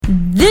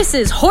This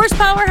is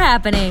Horsepower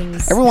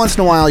Happenings. Every once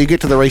in a while, you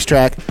get to the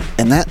racetrack,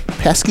 and that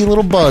pesky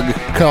little bug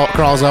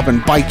crawls up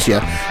and bites you,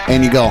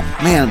 and you go,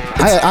 "Man,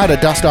 I ought to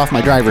dust off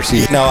my driver's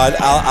seat." No,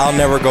 I'll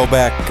never go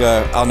back.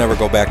 I'll never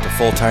go back to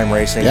full-time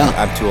racing. Yeah.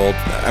 I'm too old.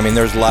 I mean,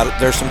 there's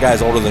some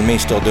guys older than me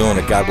still doing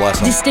it. God bless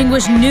them.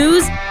 Distinguished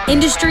news,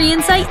 industry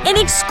insight, and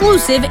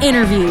exclusive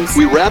interviews.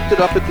 We wrapped it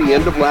up at the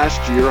end of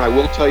last year. I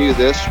will tell you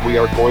this: we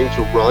are going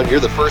to run. You're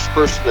the first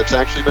person that's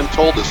actually been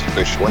told this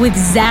officially. With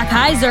Zach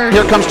Heiser.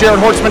 Here comes Jared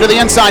Horseman to the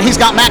inside. He's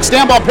got Max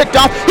Stambaugh picked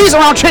off. He's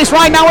around Chase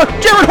Ridenauer.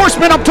 Jared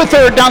Horseman up to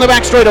third down the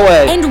back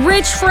straightaway. And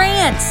Rich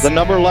France. The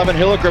number 11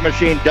 Hilliker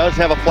machine does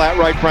have a flat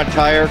right front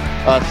tire,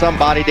 some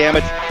body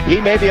damage.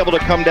 He may be able to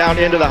come down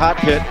into the hot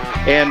pit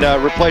and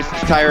replace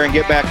his tire and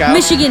get back out.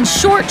 Michigan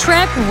Short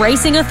Track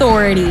Racing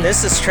Authority.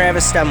 This is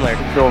Travis Stemler.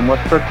 Going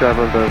West Truck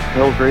Driver of the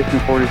Hills Racing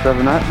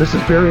 47. This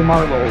is Barry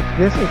Marlowe.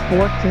 This is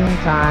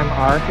 14-time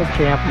ARCA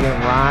champion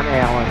Ron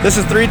Allen. This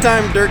is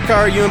 3-time Dirt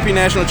Car UMP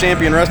National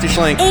Champion Rusty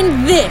Schlenk.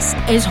 And this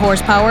is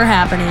Horsepower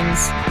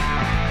Happenings.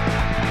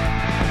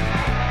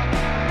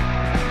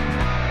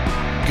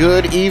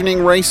 Good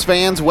evening, race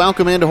fans.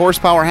 Welcome into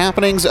Horsepower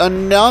Happenings.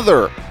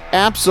 Another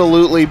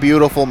absolutely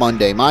beautiful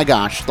Monday. My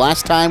gosh,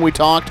 last time we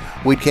talked,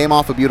 we came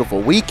off a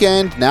beautiful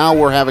weekend. Now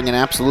we're having an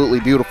absolutely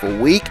beautiful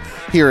week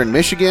here in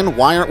Michigan.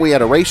 Why aren't we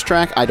at a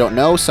racetrack? I don't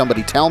know.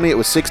 Somebody tell me. It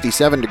was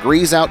 67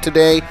 degrees out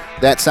today.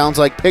 That sounds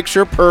like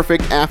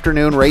picture-perfect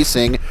afternoon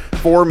racing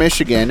for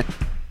Michigan.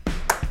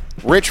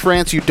 Rich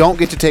France, you don't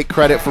get to take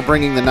credit for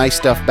bringing the nice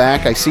stuff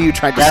back. I see you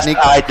tried to sneak.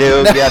 I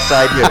do. Yes,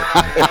 I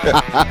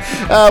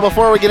do.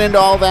 Before we get into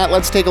all that,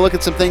 let's take a look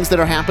at some things that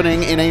are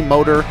happening in a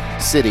Motor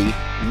City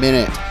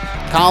Minute.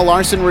 Kyle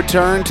Larson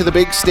returned to the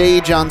big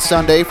stage on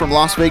Sunday from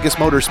Las Vegas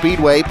Motor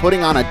Speedway,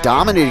 putting on a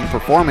dominating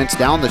performance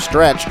down the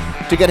stretch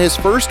to get his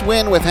first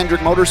win with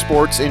Hendrick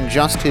Motorsports in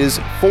just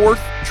his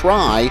fourth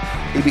try.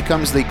 He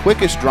becomes the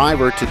quickest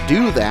driver to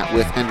do that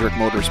with Hendrick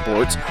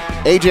Motorsports.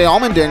 AJ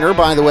Allmendinger,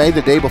 by the way,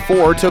 the day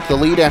before, took the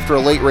lead after a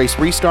late race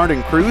restart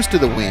and cruised to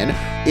the win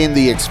in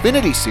the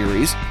Xfinity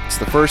Series. It's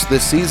the first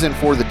this season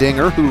for the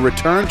Dinger, who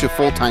returned to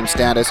full-time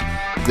status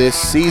this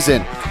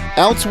season.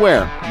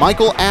 Elsewhere,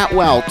 Michael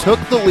Atwell took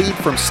the lead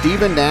from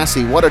Stephen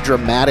Nasse. What a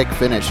dramatic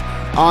finish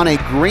on a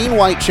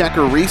green-white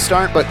checker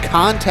restart, but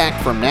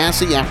contact from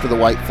Nasse after the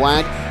white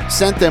flag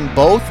sent them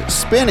both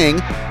spinning.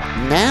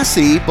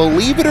 Nasse,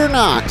 believe it or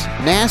not,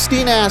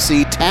 Nasty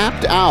Nasse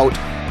tapped out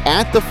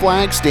at the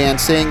flag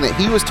stand, saying that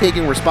he was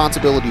taking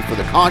responsibility for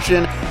the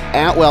caution.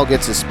 Atwell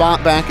gets his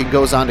spot back and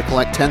goes on to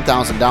collect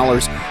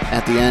 $10,000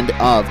 at the end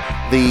of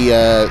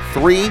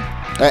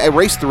the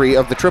race 3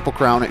 of the Triple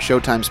Crown at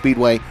Showtime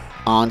Speedway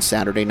on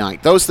Saturday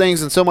night. Those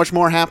things and so much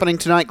more happening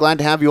tonight. Glad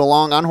to have you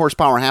along on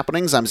Horsepower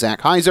Happenings. I'm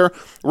Zach Heiser.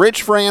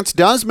 Rich France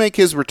does make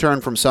his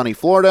return from sunny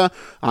Florida.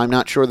 I'm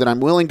not sure that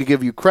I'm willing to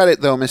give you credit,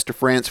 though, Mr.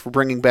 France, for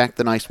bringing back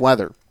the nice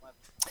weather.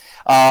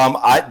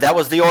 That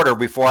was the order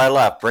before I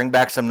left. Bring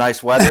back some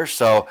nice weather.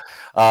 So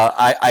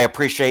I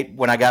appreciate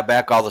when I got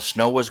back, all the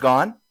snow was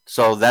gone.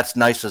 So that's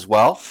nice as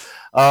well.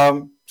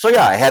 So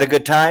yeah, I had a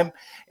good time.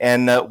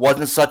 And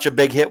wasn't such a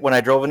big hit when I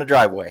drove in the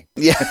driveway.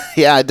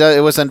 Yeah,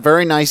 it was a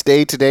very nice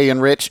day today.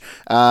 And Rich,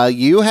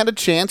 you had a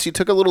chance. You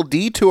took a little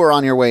detour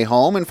on your way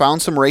home and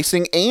found some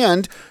racing.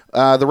 And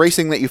the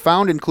racing that you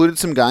found included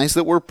some guys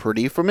that we're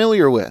pretty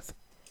familiar with.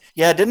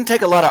 Yeah, it didn't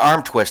take a lot of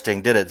arm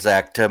twisting, did it,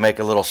 Zach, to make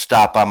a little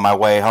stop on my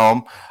way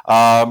home.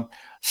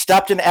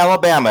 Stopped in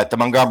Alabama at the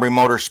Montgomery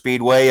Motor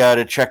Speedway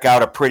to check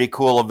out a pretty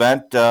cool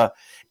event.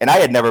 And I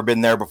had never been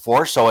there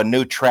before, so a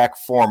new track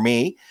for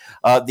me.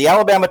 The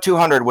Alabama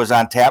 200 was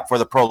on tap for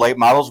the Pro Late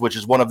Models, which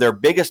is one of their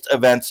biggest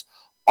events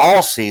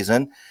all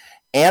season,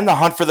 and the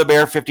Hunt for the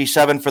Bear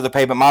 57 for the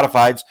Pavement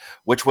Modifieds,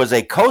 which was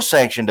a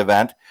co-sanctioned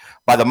event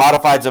by the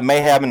Modifieds of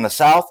Mayhem in the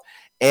South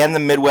and the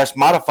Midwest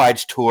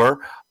Modifieds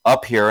Tour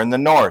up here in the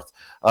North.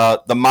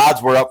 The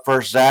mods were up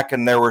first, Zach,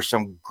 and there were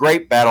some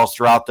great battles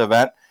throughout the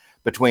event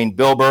between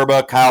Bill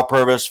Burba, Kyle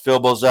Purvis, Phil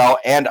Bozell,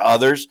 and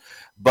others.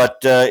 But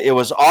it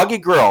was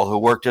Augie Grill who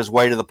worked his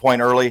way to the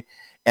point early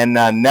and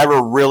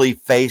never really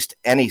faced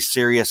any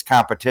serious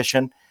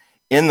competition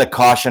in the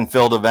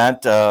caution-filled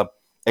event,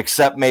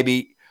 except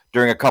maybe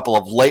during a couple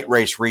of late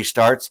race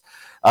restarts.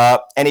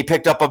 And he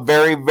picked up a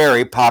very,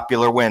 very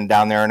popular win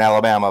down there in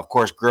Alabama. Of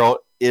course, Grill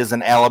is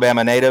an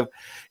Alabama native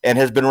and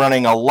has been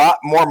running a lot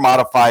more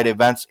modified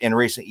events in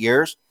recent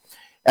years.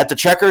 At the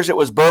Checkers, it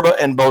was Burba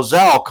and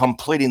Bozell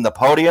completing the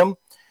podium.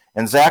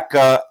 And Zach,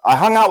 I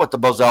hung out with the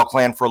Bozell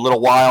clan for a little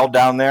while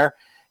down there,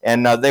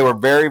 and they were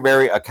very,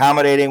 very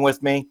accommodating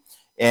with me.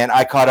 And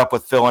I caught up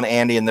with Phil and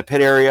Andy in the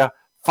pit area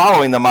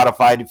following the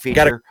modified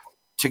feature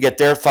to get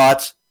their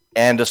thoughts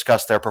and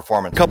discuss their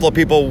performance. A couple of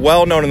people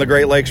well known in the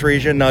Great Lakes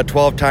region,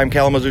 12-time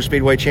Kalamazoo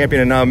Speedway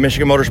champion and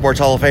Michigan Motorsports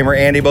Hall of Famer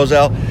Andy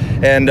Bozell,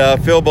 and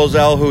Phil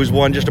Bozell, who's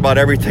won just about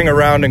everything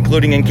around,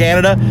 including in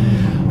Canada.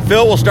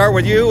 Phil, we'll start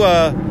with you.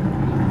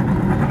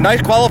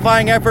 Nice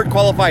qualifying effort,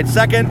 qualified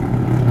second,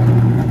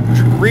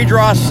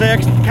 redraw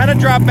sixth, kind of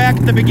dropped back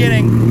at the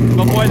beginning,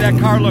 but boy, that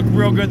car looked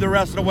real good the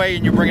rest of the way,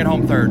 and you bring it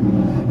home third.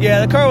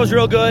 Yeah, the car was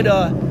real good.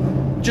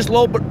 just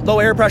low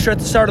air pressure at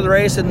the start of the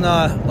race, and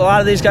a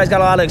lot of these guys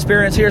got a lot of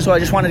experience here, so I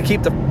just wanted to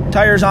keep the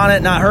tires on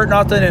it, not hurt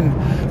nothing.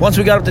 And once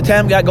we got up to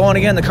 10, got going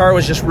again, the car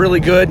was just really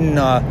good, and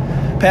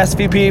passed a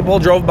few people,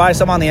 drove by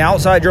some on the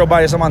outside, drove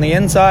by some on the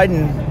inside,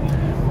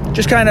 and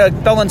just kind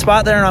of fell in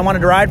spot there. And I wanted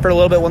to ride for a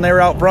little bit when they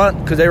were out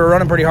front because they were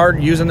running pretty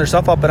hard, using their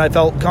stuff up, and I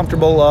felt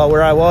comfortable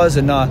where I was,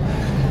 and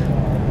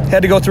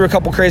had to go through a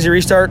couple crazy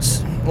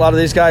restarts. A lot of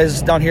these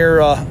guys down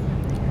here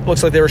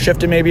looks like they were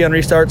shifting maybe on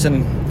restarts,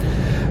 and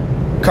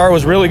car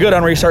was really good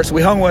on restarts, so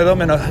we hung with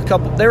them. And a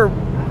couple, they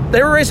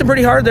were racing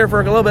pretty hard there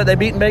for a little bit. They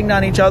beat and banged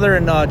on each other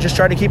and just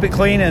tried to keep it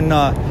clean. And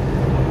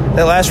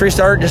that last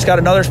restart just got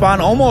another spot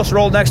and almost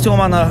rolled next to him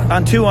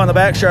on two on the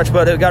backstretch,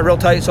 but it got real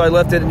tight, so I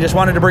lifted and just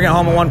wanted to bring it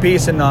home in one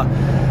piece. And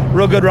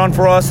real good run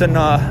for us. And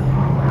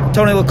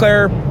Tony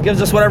Leclerc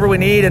gives us whatever we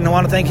need, and I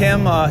want to thank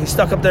him. He's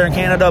stuck up there in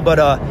Canada,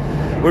 but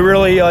we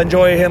really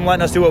enjoy him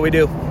letting us do what we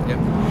do.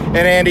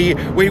 And Andy,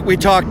 we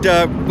talked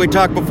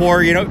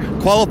before,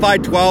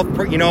 qualified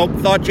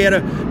 12th, thought you had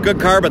a good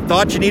car, but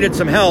thought you needed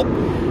some help.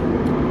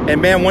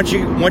 And man, once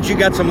you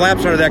got some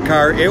laps under that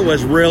car, it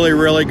was really,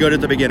 really good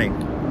at the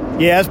beginning.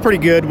 Yeah, it's pretty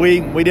good. We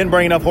didn't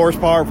bring enough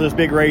horsepower for this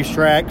big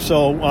racetrack,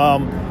 so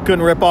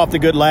couldn't rip off the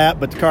good lap,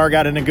 but the car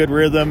got in a good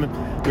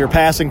rhythm. We were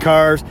passing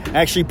cars,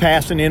 actually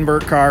passing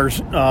invert cars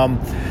in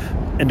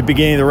the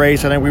beginning of the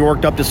race. I think we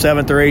worked up to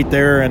 7th or 8th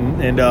there,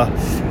 and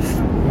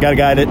got a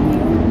guy that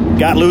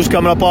got loose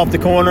coming up off the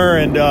corner,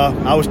 and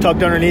I was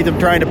tucked underneath him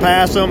trying to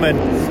pass him,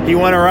 and he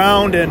went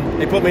around,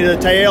 and they put me to the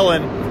tail,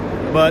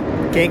 but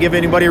can't give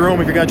anybody room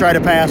if you're going to try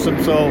to pass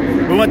him. So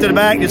we went to the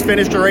back and just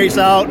finished the race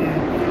out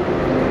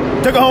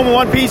and took it home in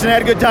one piece and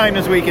had a good time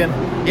this weekend.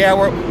 Yeah,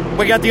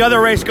 we got the other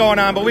race going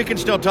on, but we can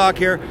still talk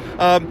here.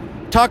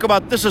 Talk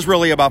about, this is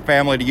really about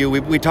family to you.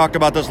 We talked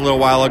about this a little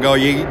while ago.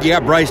 You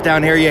got Bryce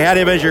down here. You had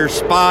him as your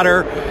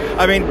spotter.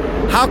 I mean,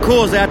 how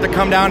cool is that to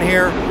come down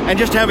here and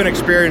just have an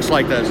experience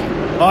like this?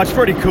 Oh, it's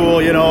pretty cool.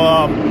 A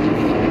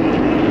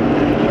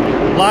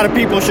lot of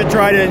people should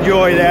try to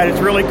enjoy that. It's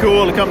really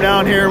cool to come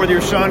down here with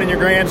your son and your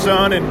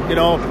grandson,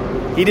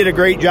 and he did a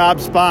great job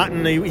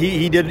spotting.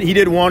 He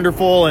did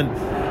wonderful, and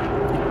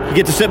you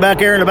get to sit back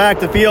there in the back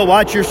of the field,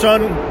 watch your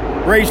son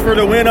race for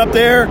the win up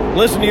there,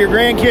 listen to your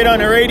grandkid on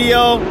the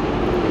radio.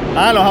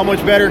 I don't know how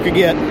much better it could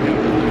get.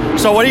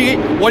 So what do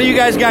you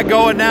guys got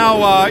going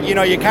now?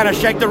 You kind of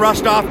shake the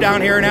rust off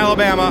down here in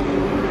Alabama.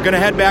 Going to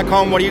head back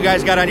home. What do you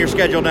guys got on your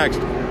schedule next?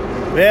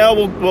 Yeah,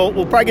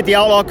 we'll probably get the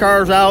Outlaw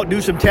cars out,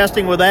 do some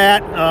testing with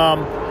that.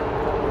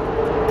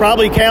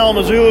 Probably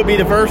Kalamazoo would be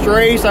the first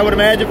race, I would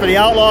imagine, for the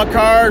Outlaw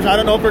cars. I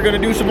don't know if we're going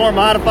to do some more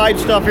modified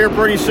stuff here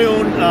pretty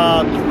soon.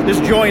 This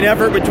joint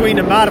effort between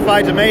the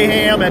Modifieds of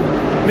Mayhem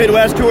and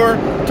Midwest Tour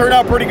turned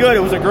out pretty good.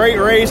 It was a great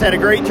race, had a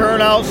great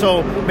turnout,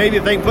 so maybe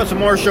if they can put some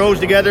more shows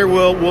together,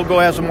 we'll go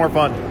have some more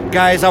fun.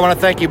 Guys, I want to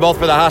thank you both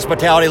for the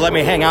hospitality. Let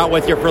me hang out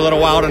with you for a little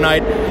while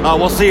tonight.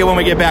 We'll see you when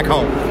we get back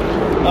home.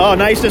 Oh,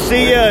 nice to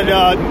see you. And,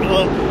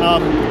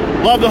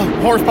 love the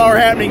Horsepower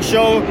Happening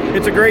show.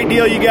 It's a great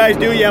deal you guys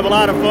do. You have a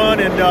lot of fun,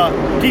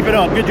 and keep it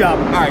up. Good job.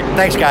 All right,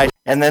 thanks, guys.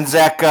 And then,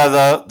 Zach,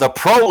 the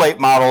pro late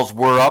models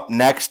were up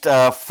next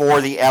for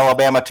the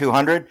Alabama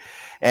 200.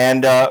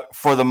 And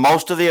for the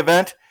most of the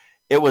event,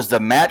 it was the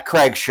Matt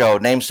Craig show.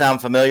 Name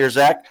sound familiar,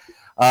 Zach?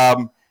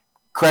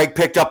 Craig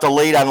picked up the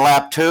lead on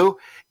lap 2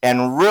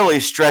 and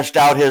really stretched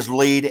out his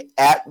lead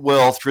at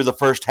will through the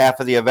first half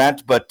of the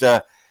event. But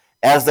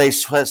as they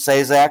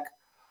say, Zach,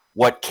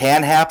 what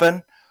can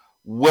happen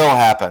will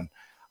happen.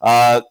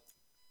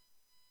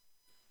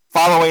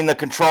 Following the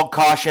controlled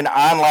caution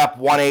on lap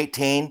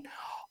 118,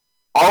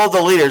 all of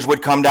the leaders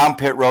would come down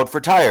pit road for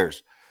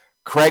tires.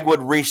 Craig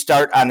would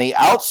restart on the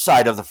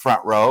outside of the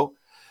front row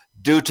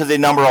due to the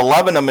number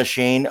 11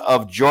 machine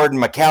of Jordan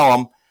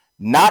McCallum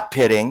not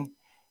pitting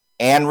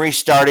and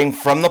restarting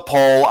from the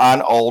pole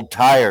on old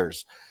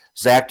tires.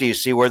 Zach, do you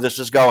see where this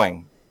is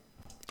going?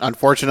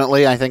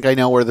 Unfortunately, I think I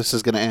know where this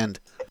is going to end.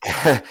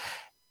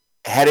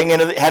 Heading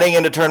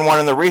into turn 1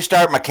 in the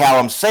restart,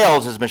 McCallum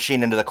sails his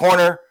machine into the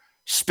corner,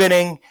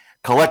 spinning,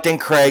 collecting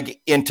Craig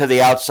into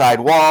the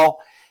outside wall,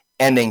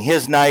 ending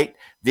his night.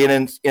 The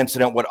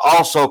incident would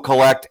also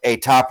collect a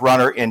top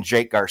runner in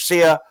Jake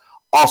Garcia,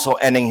 also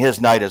ending his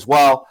night as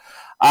well.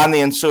 On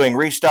the ensuing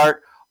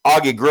restart,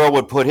 Augie Grill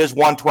would put his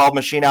 112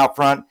 machine out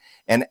front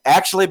and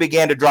actually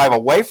began to drive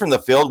away from the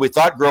field. We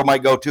thought Grill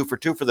might go 2 for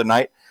 2 for the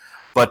night,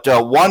 but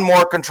one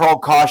more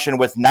controlled caution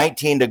with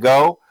 19 to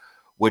go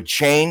would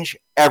change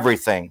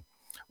everything.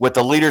 With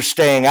the leaders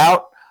staying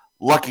out,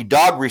 Lucky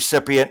Dog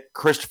recipient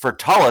Christopher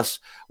Tullis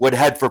would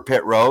head for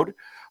pit road.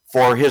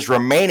 For his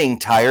remaining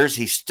tires,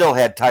 he still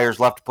had tires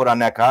left to put on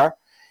that car.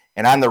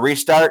 And on the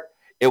restart,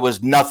 it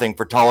was nothing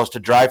for Tullis to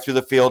drive through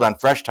the field on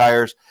fresh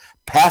tires,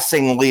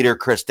 passing leader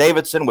Chris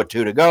Davidson with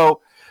 2 to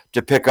go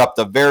to pick up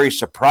the very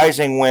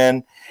surprising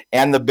win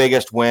and the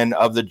biggest win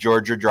of the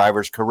Georgia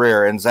driver's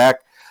career. And Zach,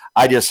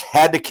 I just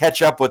had to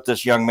catch up with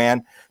this young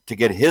man to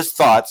get his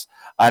thoughts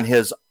on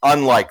his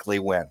unlikely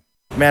win.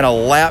 Man, a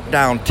lap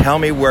down. Tell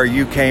me where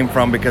you came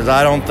from, because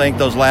I don't think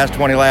those last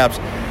 20 laps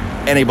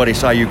anybody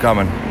saw you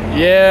coming.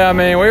 Yeah, I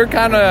mean, we were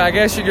kind of, I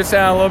guess you could say,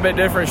 on a little bit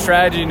different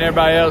strategy than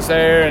everybody else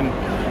there, and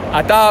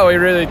I thought we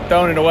really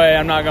thrown it away,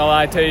 I'm not going to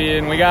lie to you,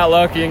 and we got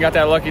lucky and got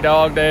that lucky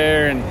dog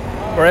there, and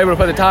we're able to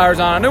put the tires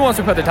on. I knew once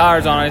we put the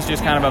tires on, it's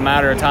just kind of a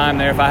matter of time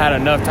there if I had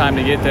enough time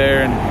to get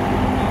there,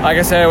 and like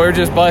I said, we were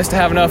just blessed to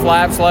have enough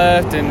laps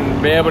left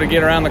and be able to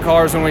get around the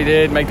cars when we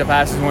did, make the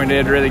passes when we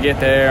did to really get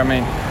there. I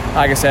mean,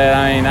 like I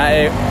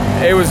said,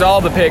 it was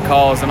all the pit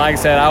calls, and like I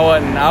said,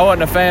 I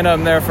wasn't a fan of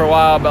them there for a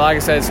while, but like I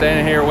said,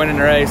 standing here winning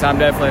the race, I'm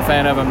definitely a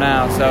fan of them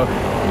now. So,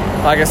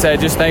 like I said,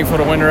 just thankful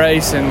to win the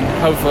race, and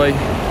hopefully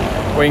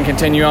we can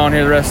continue on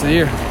here the rest of the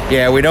year.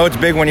 Yeah, we know it's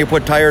big when you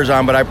put tires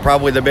on, but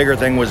probably the bigger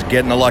thing was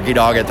getting the lucky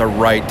dog at the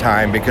right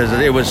time, because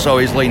it was so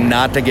easily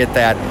not to get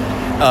that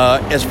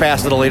as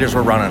fast as the leaders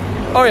were running.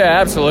 Oh, yeah,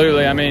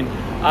 absolutely. I mean,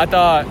 I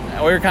thought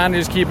we were kind of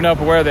just keeping up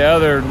with where the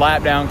other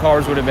lap down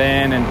cars would have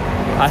been, and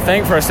I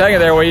think for a second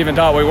there we even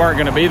thought we weren't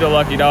going to be the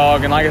lucky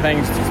dog, and like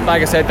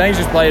I said, things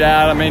just played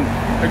out. I mean,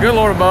 the good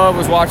Lord above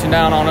was watching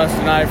down on us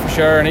tonight for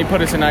sure, and he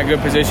put us in that good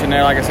position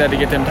there, like I said, to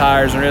get them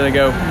tires and really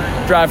go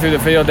drive through the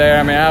field there.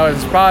 I mean, that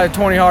was probably the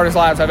 20 hardest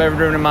laps I've ever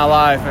driven in my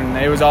life, and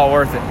it was all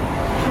worth it.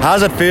 How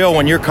does it feel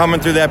when you're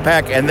coming through that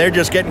pack and they're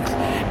just getting,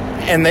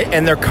 and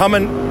they're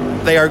coming,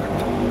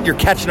 you're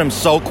catching them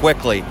so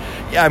quickly?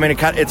 I mean,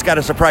 it's got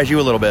to surprise you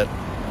a little bit.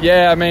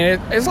 Yeah, I mean,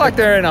 it's like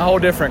they're in a whole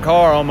different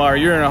car, Omar.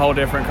 You're in a whole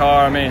different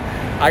car. I mean,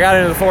 I got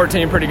into the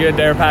 14 pretty good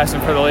there, passing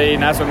for the lead,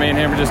 and that's what me and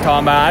him were just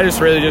talking about. I just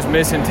really just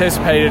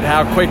misanticipated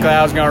how quickly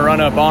I was going to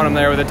run up on him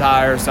there with the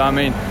tires. So, I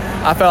mean,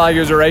 I felt like it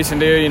was a racing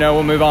deal. You know,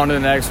 we'll move on to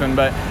the next one.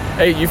 But,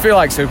 hey, you feel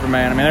like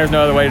Superman. I mean, there's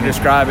no other way to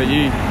describe it.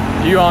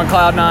 You on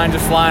cloud nine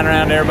just flying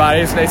around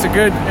everybody. It's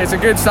a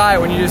good sight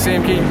when you just see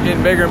him keep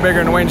getting bigger and bigger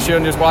in the windshield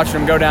and just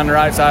watching him go down the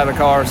right side of the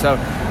car. So,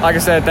 like I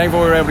said, thankful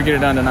we were able to get it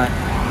done tonight.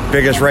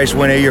 Biggest race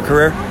win of your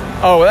career?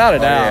 Oh, without a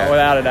doubt,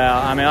 without a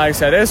doubt. I mean, like I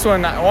said, this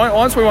one,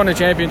 once we won the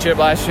championship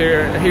last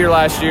year,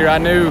 I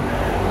knew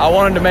I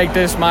wanted to make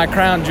this my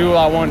crown jewel.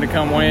 I wanted to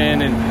come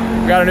win, and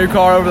we got a new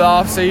car over the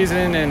off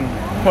season and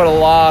put a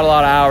lot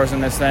of hours in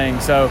this thing.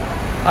 So,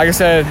 like I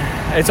said,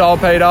 it's all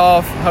paid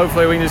off.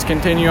 Hopefully we can just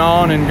continue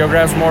on and go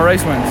grab some more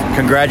race wins.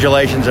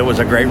 Congratulations. It was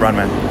a great run,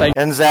 man. Thank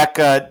you. And Zach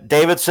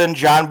Davidson,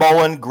 John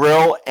Bolin,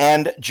 Grill,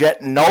 and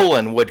Jet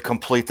Nolan would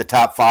complete the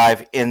top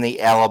 5 in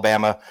the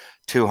Alabama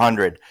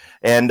 200.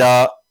 And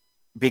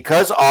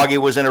because Augie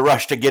was in a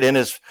rush to get in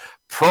his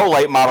pro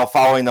late model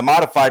following the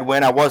modified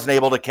win, I wasn't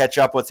able to catch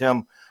up with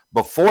him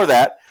before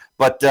that.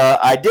 But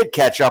I did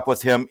catch up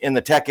with him in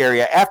the tech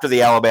area after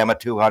the Alabama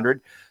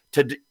 200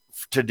 to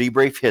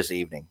debrief his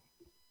evening.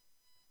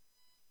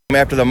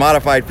 After the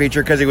modified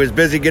feature, because he was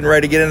busy getting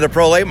ready to get into the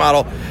pro late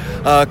model,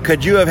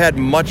 could you have had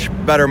much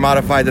better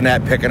modified than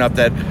that, picking up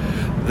that,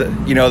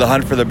 the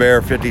Hunt for the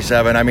Bear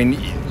 57? I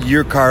mean,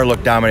 your car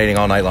looked dominating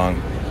all night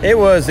long. It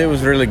was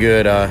really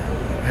good.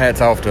 Hats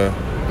off to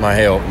my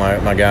help,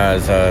 my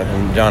guys,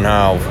 and John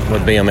Howell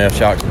with BMF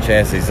Shocks and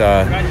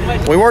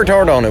Chassis. We worked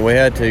hard on it. We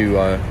had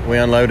to. We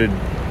unloaded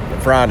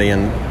Friday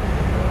and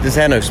just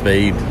had no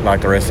speed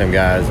like the rest of them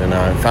guys, and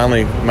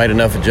finally made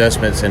enough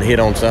adjustments and hit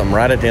on something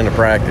right at the end of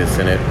practice,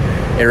 and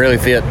it really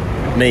fit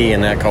me in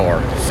that car.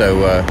 So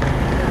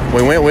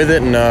we went with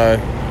it, and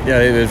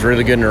it was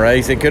really good in the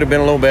race. It could have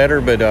been a little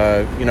better, but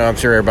I'm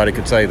sure everybody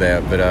could say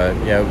that. But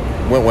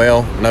went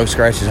well. No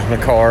scratches on the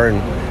car,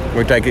 and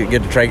we get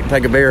to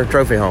take a Bear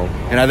trophy home.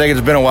 And I think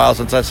it's been a while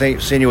since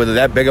I've seen you with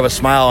that big of a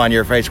smile on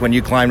your face when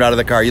you climbed out of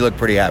the car. You look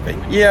pretty happy.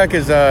 Yeah,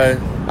 because I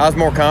was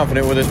more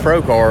confident with this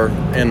pro car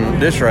in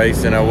this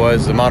race than I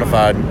was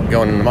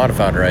going in the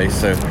modified race.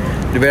 So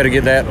to be able to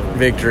get that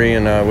victory,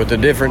 and with the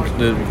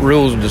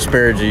rules of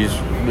disparages,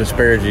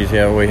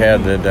 we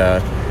had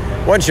that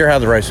wasn't sure how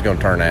the race was going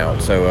to turn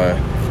out. So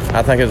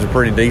I think it was a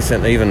pretty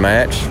decent, even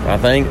match, I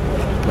think.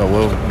 But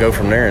we'll go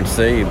from there and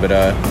see. But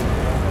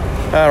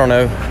I don't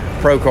know.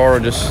 Pro car,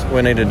 we just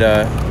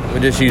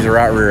used the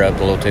right rear up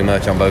a little too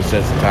much on both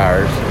sets of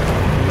tires.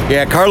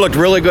 Yeah, car looked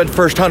really good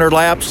first 100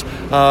 laps.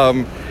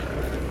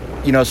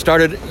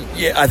 Started.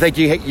 Yeah, I think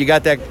you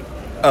got that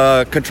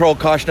controlled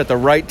caution at the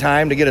right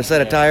time to get a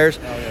set of tires,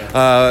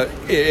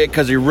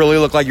 because you really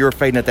looked like you were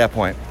fading at that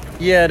point.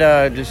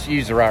 Yeah, just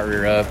used the right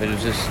rear up. It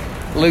was just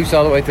loose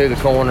all the way through the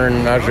corner,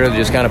 and I was really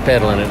just kind of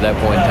pedaling at that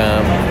point in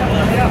time.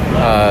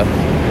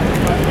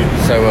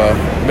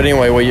 But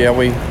anyway, we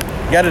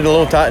got it a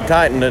little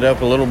tightened it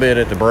up a little bit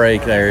at the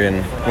brake there,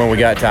 and when we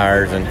got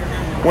tires, and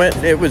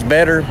it was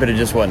better, but it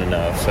just wasn't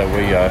enough. So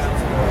we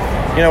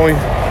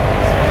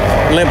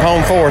limp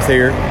home fourth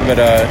here, but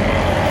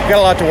got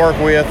a lot to work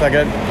with.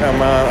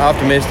 I'm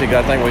optimistic.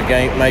 I think we've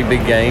made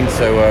big gains,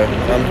 so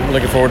I'm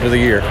looking forward to the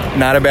year.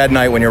 Not a bad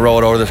night when you roll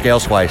it over the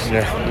scales twice.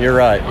 Yeah, you're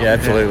right. Yeah,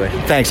 absolutely.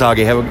 Thanks,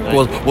 Augie.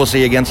 We'll see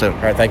you again soon.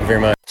 All right, thank you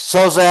very much.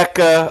 So, Zach,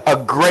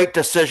 a great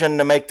decision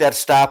to make that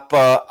stop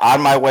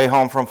on my way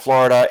home from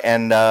Florida,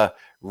 and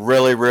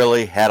really,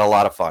 really had a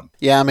lot of fun.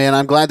 Yeah, man,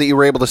 I'm glad that you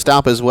were able to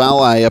stop as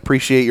well. I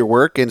appreciate your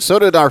work, and so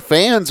did our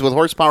fans with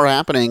Horsepower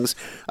Happenings.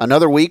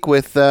 Another week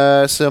with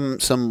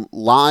some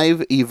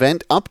live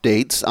event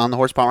updates on the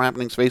Horsepower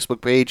Happenings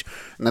Facebook page,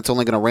 and that's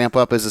only going to ramp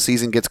up as the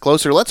season gets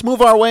closer. Let's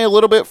move our way a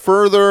little bit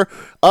further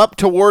up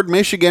toward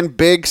Michigan.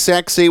 Big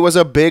Sexy was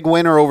a big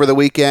winner over the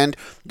weekend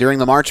during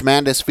the March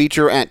Madness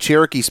feature at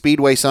Cherokee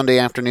Speedway Sunday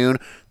afternoon.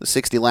 The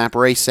 60-lap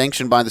race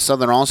sanctioned by the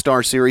Southern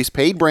All-Star Series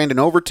paid Brandon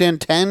Overton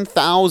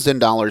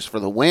 $10,000 for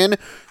the win.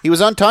 He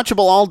was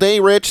untouchable all day,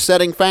 Rich,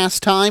 setting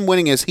fast time,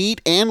 winning his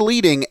heat, and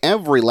leading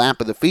every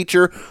lap of the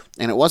feature.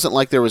 And it wasn't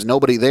like there was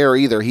nobody there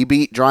either. He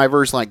beat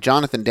drivers like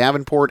Jonathan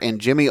Davenport and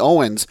Jimmy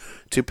Owens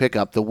to pick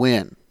up the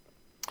win.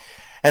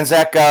 And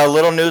Zach,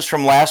 little news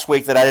from last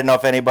week that I didn't know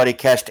if anybody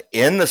catched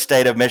in the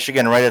state of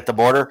Michigan right at the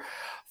border.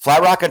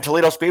 Flat Rock and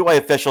Toledo Speedway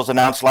officials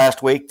announced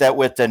last week that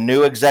with the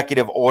new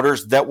executive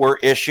orders that were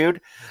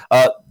issued,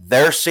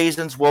 their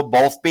seasons will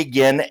both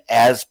begin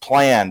as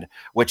planned,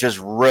 which is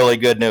really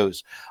good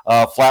news.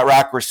 Flat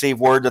Rock received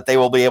word that they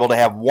will be able to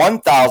have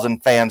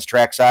 1,000 fans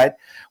trackside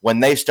when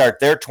they start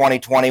their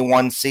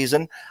 2021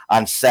 season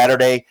on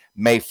Saturday,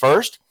 May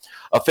 1st.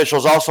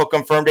 Officials also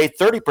confirmed a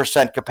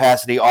 30%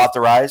 capacity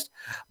authorized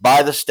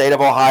by the state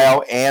of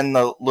Ohio and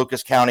the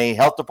Lucas County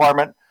Health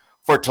Department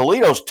for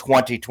Toledo's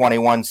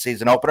 2021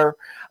 season opener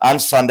on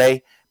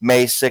Sunday,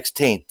 May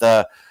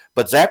 16th.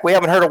 But, Zach, we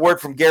haven't heard a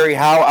word from Gary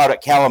Howe out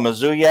at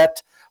Kalamazoo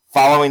yet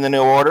following the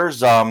new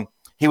orders.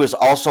 He was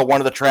also one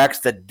of the tracks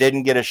that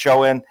didn't get a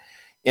show in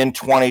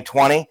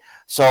 2020.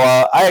 So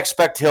I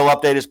expect he'll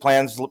update his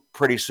plans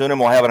pretty soon, and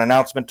we'll have an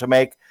announcement to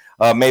make.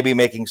 Maybe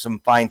making some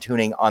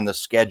fine-tuning on the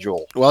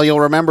schedule. Well,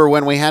 you'll remember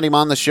when we had him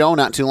on the show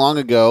not too long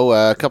ago,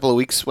 a couple of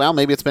weeks, well,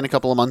 maybe it's been a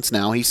couple of months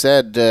now, he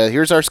said,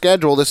 here's our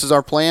schedule, this is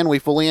our plan, we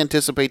fully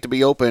anticipate to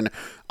be open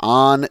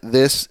on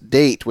this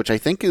date, which I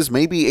think is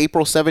maybe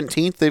April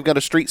 17th. They've got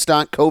a street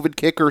stock COVID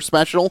kicker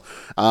special,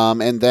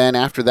 and then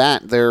after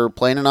that, they're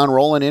planning on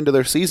rolling into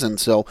their season,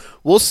 so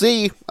we'll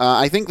see.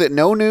 I think that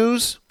no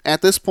news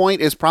at this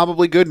point is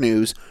probably good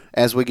news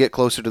as we get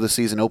closer to the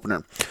season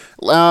opener.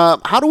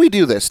 How do we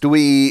do this? Do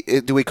we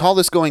call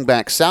this going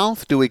back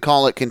south? Do we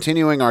call it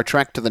continuing our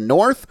trek to the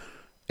north?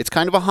 It's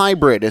kind of a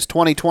hybrid, as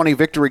 2020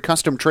 Victory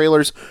Custom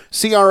Trailers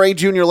CRA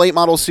Junior Late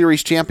Model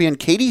Series champion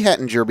Katie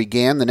Hettinger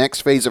began the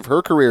next phase of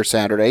her career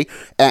Saturday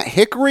at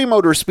Hickory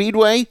Motor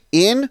Speedway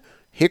in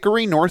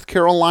Hickory, North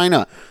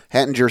Carolina.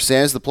 Hettinger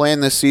says the plan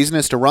this season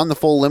is to run the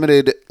full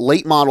limited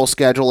late model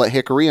schedule at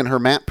Hickory in her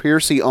Matt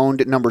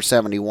Piercy-owned number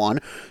 71.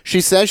 She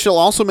says she'll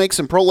also make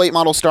some pro late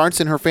model starts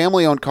in her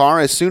family-owned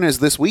car as soon as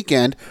this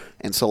weekend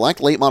and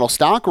select late model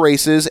stock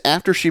races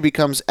after she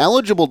becomes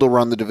eligible to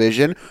run the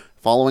division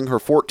following her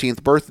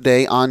 14th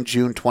birthday on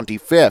June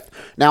 25th.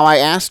 Now, I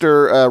asked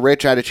her,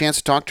 Rich, I had a chance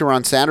to talk to her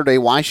on Saturday,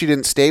 why she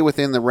didn't stay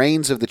within the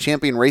reins of the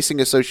Champion Racing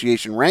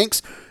Association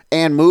ranks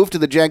and move to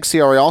the Jag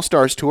CRA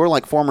All-Stars Tour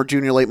like former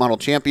junior late model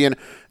champion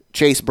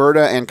Chase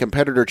Berta and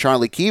competitor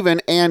Charlie Keevan,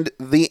 and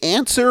the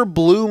answer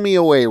blew me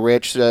away,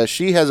 Rich.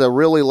 She has a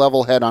really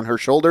level head on her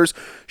shoulders.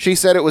 She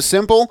said it was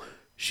simple.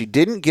 She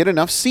didn't get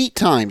enough seat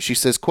time. She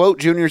says, quote,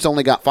 juniors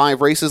only got 5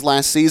 races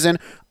last season.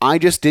 I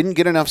just didn't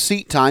get enough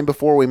seat time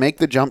before we make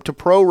the jump to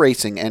pro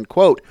racing, end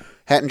quote.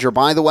 Hettinger,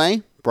 by the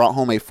way, brought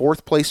home a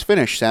 4th place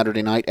finish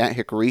Saturday night at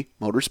Hickory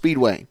Motor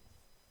Speedway.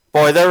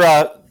 Boy,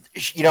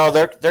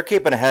 they're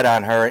keeping a head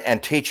on her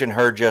and teaching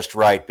her just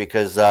right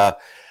because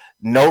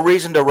no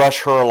reason to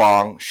rush her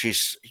along.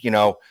 She's,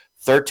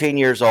 13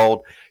 years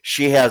old.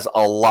 She has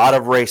a lot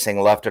of racing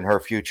left in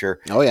her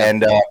future. Oh, yeah.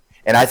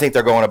 And I think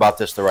they're going about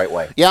this the right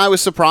way. Yeah, I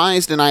was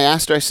surprised, and I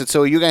asked her, I said,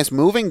 so are you guys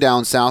moving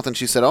down south? And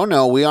she said, oh,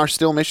 no, we are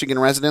still Michigan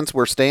residents.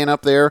 We're staying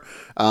up there,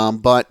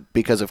 but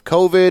because of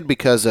COVID,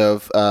 because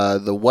of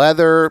the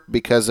weather,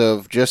 because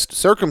of just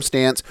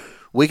circumstance,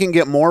 we can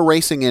get more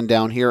racing in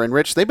down here. And,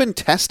 Rich, they've been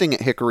testing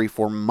at Hickory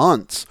for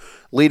months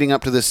leading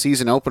up to this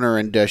season opener,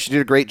 and she did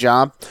a great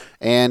job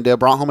and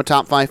brought home a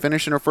top 5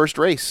 finish in her first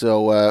race.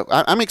 So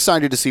I'm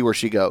excited to see where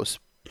she goes.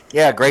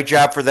 Yeah, great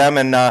job for them,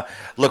 and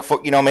look for,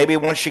 maybe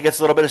once she gets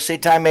a little bit of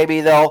seat time, maybe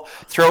they'll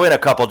throw in a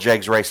couple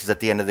Jegs races at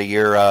the end of the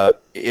year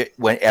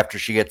after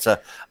she gets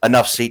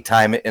enough seat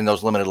time in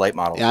those limited late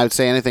models. Yeah, I would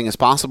say anything is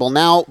possible.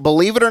 Now,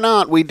 believe it or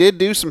not, we did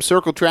do some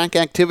circle track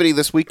activity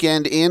this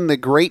weekend in the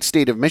great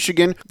state of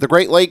Michigan. The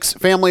Great Lakes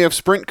family of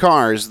sprint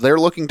cars, they're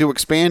looking to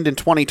expand in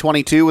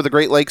 2022 with the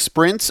Great Lakes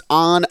Sprints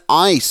on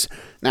ice.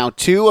 Now,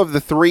 2 of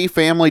the 3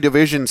 family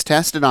divisions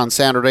tested on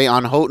Saturday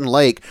on Houghton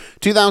Lake.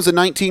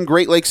 2019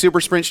 Great Lakes Super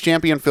Sprints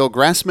champion Phil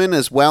Gressman,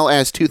 as well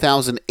as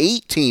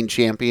 2018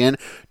 champion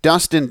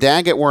Dustin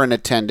Daggett were in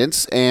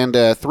attendance, and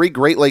 3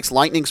 Great Lakes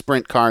Lightning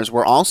Sprint cars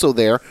were also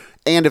there.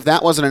 And if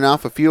that wasn't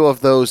enough, a few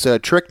of those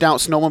tricked-out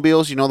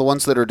snowmobiles, the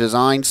ones that are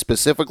designed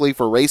specifically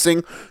for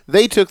racing,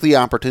 they took the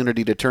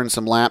opportunity to turn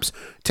some laps.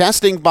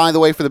 Testing, by the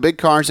way, for the big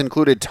cars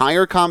included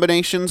tire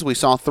combinations. We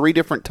saw 3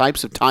 different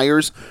types of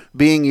tires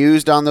being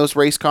used on those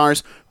race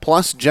cars,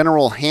 plus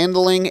general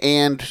handling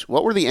and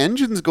what were the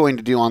engines going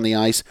to do on the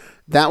ice.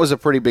 That was a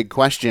pretty big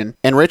question.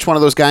 And Rich, one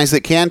of those guys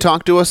that can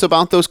talk to us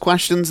about those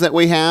questions that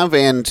we have,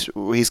 and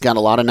he's got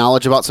a lot of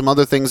knowledge about some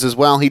other things as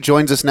well. He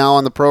joins us now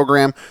on the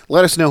program.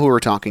 Let us know who we're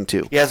talking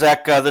to. Yeah,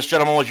 Zach, this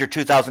gentleman was your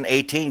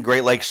 2018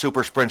 Great Lakes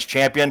Super Sprints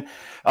champion,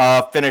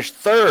 finished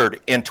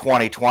third in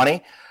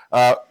 2020,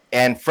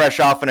 and fresh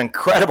off an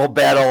incredible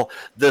battle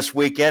this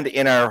weekend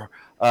in our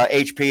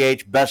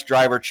HPH Best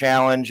Driver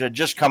Challenge,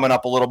 just coming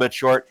up a little bit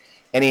short.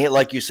 And he,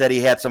 like you said, he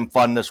had some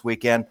fun this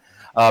weekend.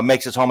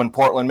 Makes his home in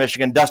Portland,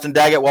 Michigan. Dustin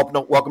Daggett,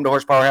 welcome to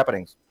Horsepower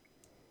Happenings.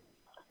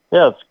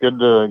 Yeah, it's good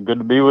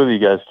to be with you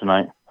guys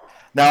tonight.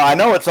 Now, I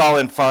know it's all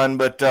in fun,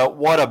 but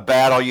what a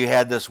battle you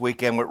had this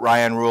weekend with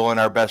Ryan Rule in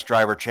our Best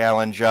Driver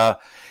Challenge.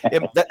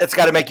 It's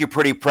got to make you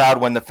pretty proud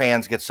when the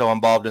fans get so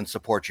involved and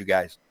support you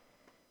guys.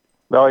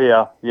 Oh,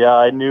 yeah. Yeah,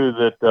 I knew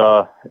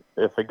that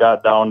if it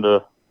got down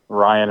to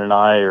Ryan and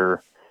I,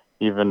 or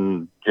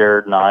even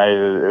Jared and I,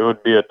 it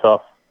would be a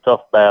tough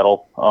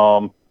battle.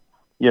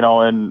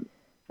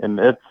 And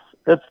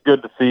it's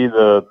good to see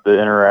the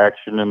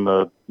interaction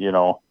and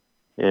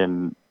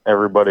and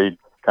everybody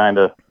kind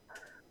of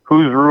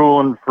who's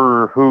ruling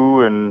for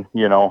who, and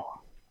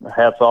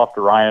hats off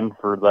to Ryan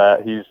for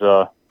that. He's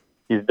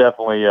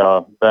definitely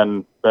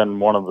been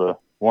one of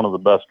the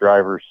best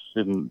drivers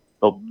in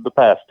the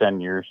past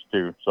 10 years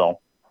too. So.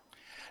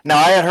 Now,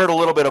 I had heard a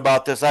little bit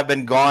about this. I've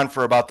been gone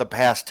for about the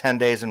past 10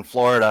 days in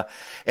Florida,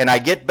 and I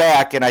get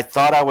back, and I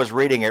thought I was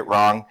reading it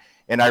wrong,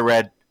 and I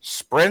read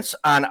Sprints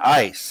on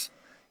Ice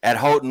at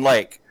Houghton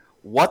Lake.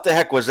 What the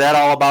heck was that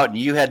all about? And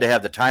you had to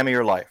have the time of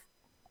your life.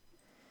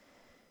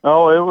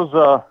 Oh,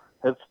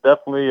 it's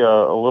definitely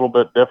a little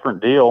bit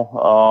different deal.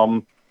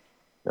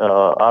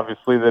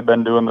 Obviously they've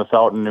been doing this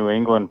out in New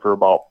England for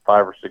about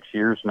 5 or 6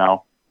 years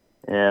now.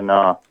 And,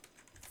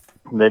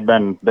 they've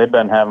been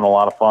having a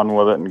lot of fun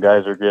with it, and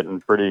guys are getting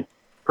pretty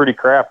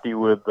crafty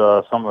with,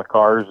 some of the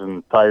cars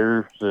and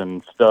tires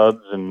and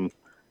studs and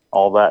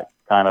all that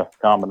kind of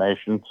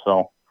combination.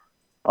 So,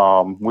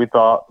 we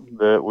thought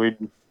that we'd,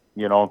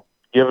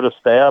 give it a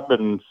stab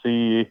and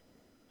see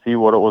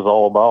what it was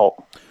all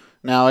about.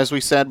 Now, as we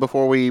said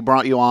before we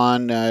brought you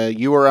on,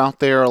 you were out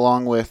there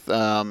along with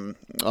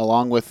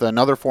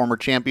another former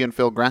champion,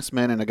 Phil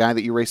Gressman, and a guy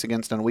that you race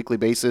against on a weekly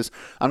basis.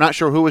 I'm not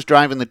sure who was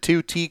driving the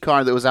 2T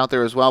car that was out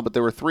there as well, but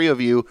there were 3 of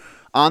you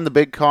on the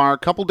big car, a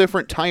couple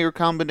different tire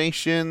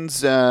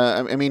combinations.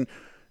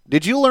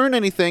 Did you learn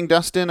anything,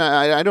 Dustin?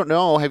 I don't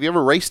know. Have you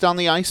ever raced on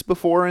the ice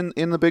before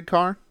in the big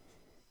car?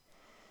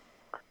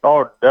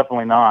 Oh,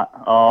 definitely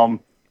not.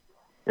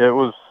 It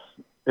was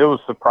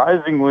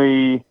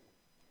surprisingly,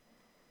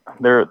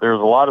 there's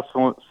a lot of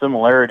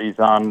similarities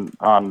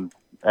on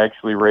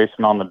actually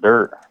racing on the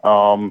dirt.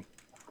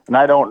 And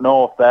I don't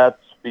know if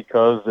that's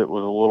because it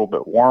was a little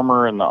bit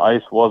warmer and the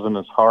ice wasn't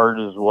as hard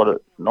as what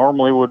it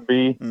normally would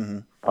be. Mm-hmm.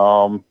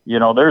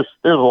 There's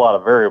a lot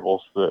of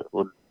variables that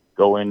would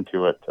go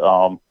into it.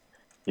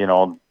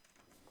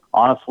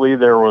 Honestly,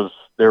 there was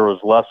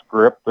less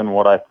grip than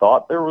what I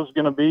thought there was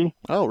going to be.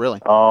 Oh, really?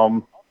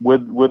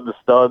 With the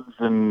studs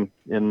and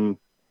in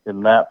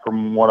that,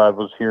 from what I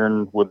was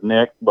hearing with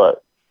Nick,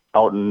 but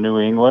out in New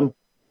England.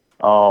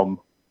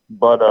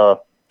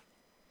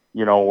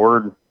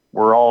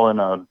 We're all in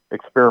a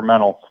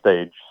experimental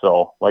stage.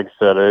 So like I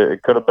said,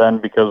 it could have been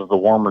because of the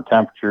warmer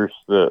temperatures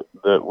that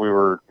we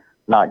were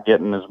not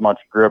getting as much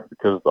grip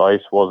because the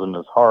ice wasn't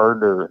as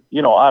hard, or,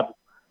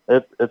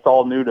 it's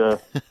all new to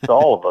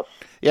all of us.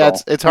 Yeah,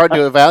 so. It's hard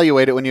to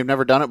evaluate it when you've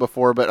never done it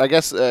before. But I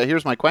guess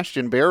here's my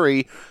question.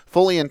 Barry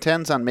fully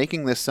intends on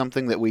making this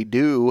something that we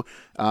do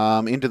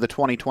into the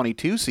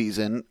 2022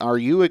 season. Are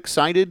you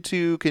excited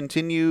to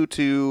continue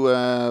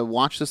to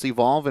watch this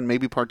evolve and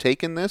maybe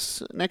partake in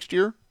this next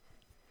year?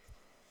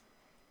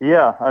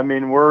 Yeah, I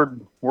mean, we're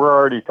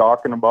already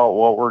talking about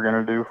what we're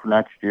going to do for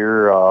next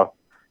year.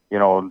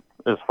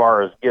 As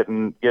far as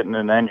getting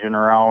an engine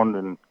around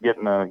and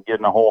getting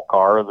a whole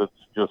car that's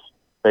just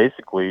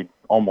basically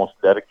almost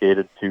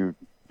dedicated to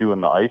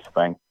doing the ice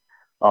thing.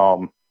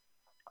 We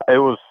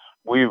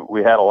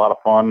had a lot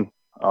of fun.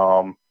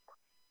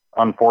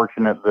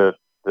 Unfortunate that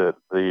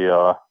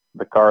the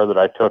car that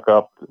I took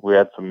up, we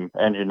had some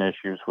engine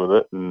issues with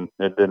it and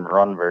it didn't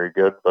run very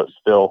good, but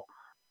still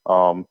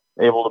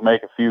able to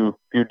make a few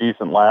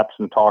decent laps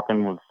and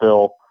talking with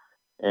Phil.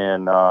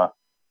 And I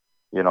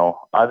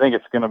think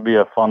it's going to be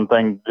a fun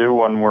thing to do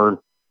when we're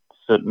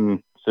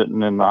sitting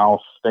in the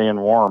house, staying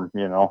warm,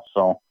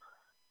 so.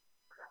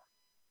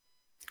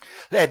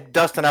 Hey,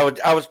 Dustin,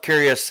 I was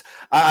curious.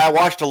 I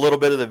watched a little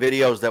bit of the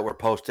videos that were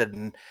posted,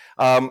 and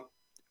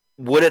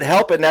would it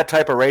help in that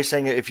type of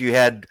racing if you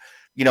had,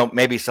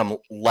 maybe some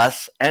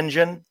less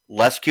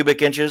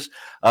cubic inches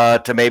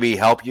to maybe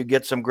help you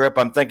get some grip?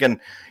 I'm thinking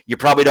you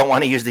probably don't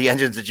want to use the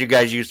engines that you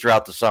guys use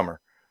throughout the summer.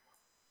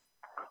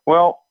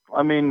 Well,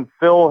 I mean,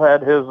 Phil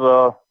had his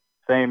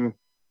same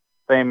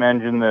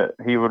engine that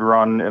he would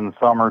run in the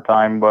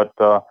summertime, but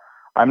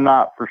I'm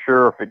not for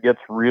sure if it gets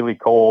really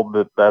cold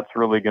that's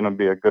really going to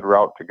be a good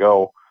route to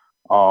go.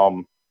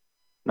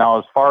 Now,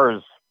 as far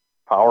as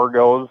power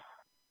goes,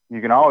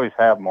 you can always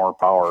have more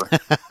power.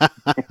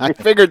 I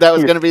figured that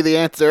was going to be the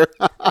answer.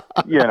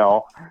 You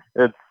know,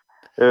 it's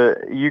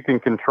you can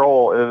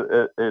control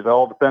it. It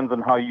all depends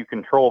on how you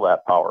control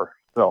that power.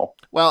 So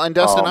well, and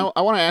Dustin,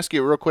 I want to ask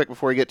you real quick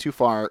before we get too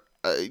far.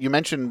 You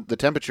mentioned the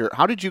temperature.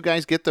 How did you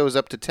guys get those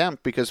up to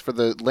temp? Because for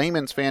the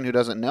layman's fan who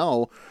doesn't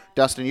know,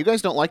 Dustin, you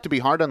guys don't like to be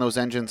hard on those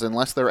engines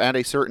unless they're at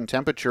a certain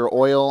temperature,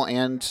 oil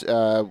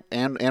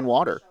and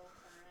water.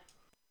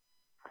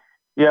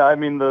 Yeah, I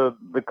mean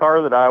the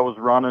car that I was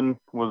running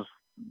was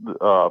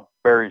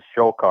Barry's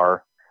show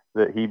car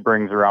that he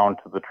brings around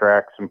to the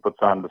tracks and puts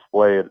on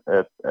display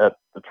at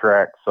the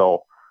track.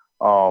 So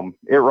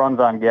it runs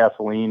on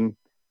gasoline.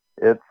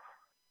 It's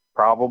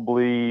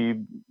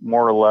probably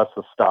more or less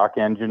a stock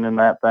engine in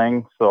that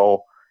thing.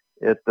 So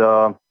it,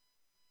 you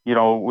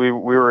know, we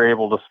were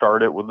able to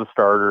start it with the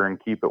starter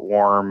and keep it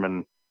warm.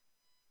 And,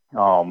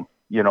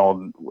 you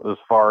know, as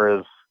far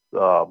as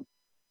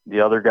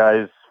the other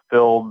guys,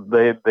 Phil,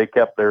 they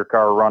kept their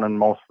car running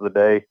most of the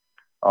day.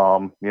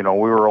 You know,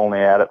 we were only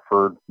at it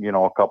for, you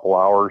know, a couple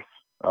hours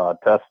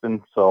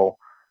testing. So,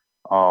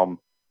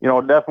 you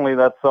know, definitely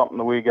that's something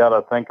that we got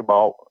to think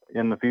about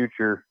in the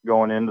future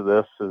going into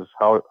this is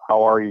how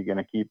are you going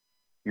to keep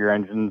your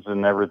engines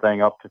and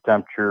everything up to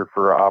temperature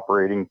for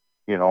operating,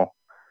 you know,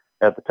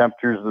 at the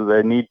temperatures that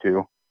they need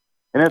to.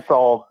 And it's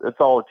all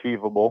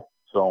achievable.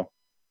 So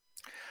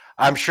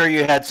I'm sure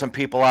you had some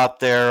people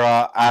out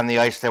there on the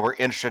ice that were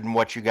interested in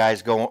what you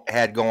guys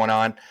had going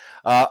on.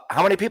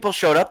 How many people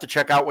showed up to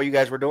check out what you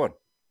guys were doing?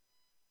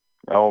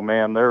 Oh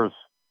man, there was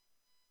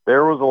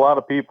a lot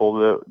of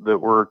people that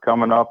were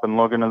coming up and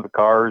looking at the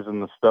cars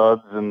and the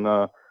studs and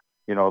the,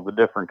 you know, the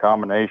different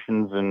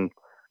combinations. And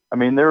I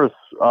mean, there was,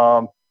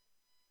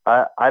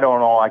 I don't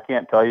know, I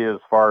can't tell you as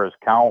far as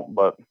count,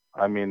 but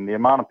I mean, the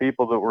amount of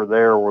people that were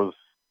there was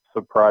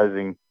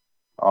surprising.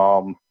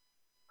 I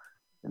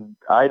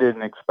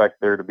didn't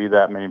expect there to be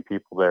that many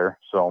people there.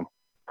 So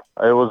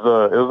it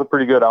was a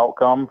pretty good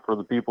outcome for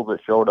the people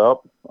that showed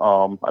up.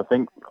 I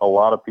think a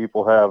lot of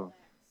people have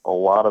a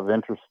lot of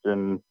interest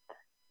in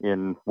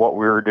what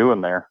we were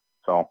doing there.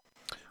 So.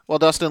 Well,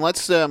 Dustin,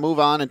 let's move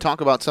on and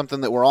talk about something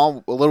that we're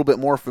all a little bit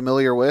more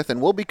familiar with,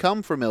 and we'll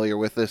become familiar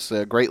with this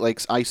Great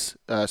Lakes ice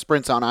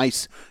sprints on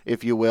ice,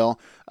 if you will.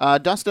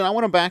 Dustin, I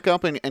want to back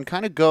up and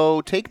kind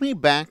of take me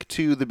back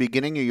to the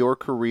beginning of your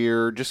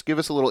career. Just give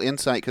us a little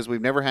insight because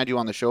we've never had you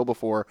on the show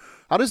before.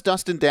 How does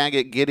Dustin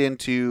Daggett get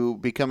into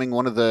becoming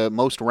one of the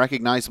most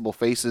recognizable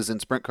faces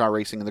in sprint car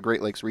racing in the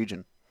Great Lakes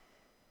region?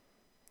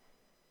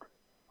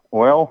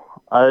 Well,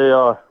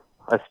 I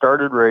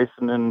started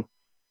racing in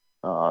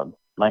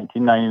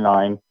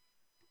 1999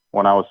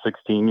 when I was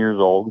 16 years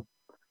old,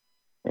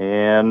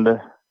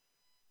 and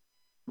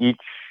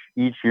each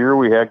year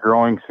we had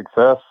growing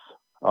success.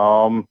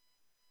 You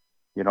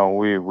know,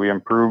 we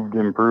improved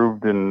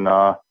and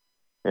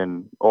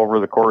over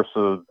the course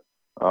of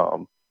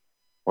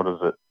what is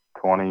it,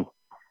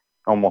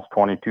 almost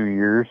 22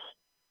 years.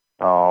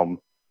 I've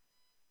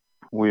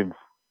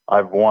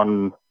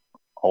won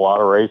a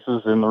lot of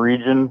races in the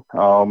region.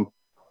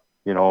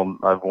 You know,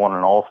 I've won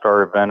an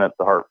all-star event at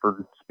the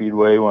Hartford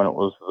Speedway when it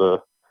was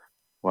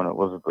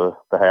the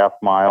half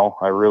mile.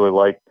 I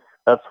really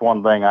that's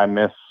one thing I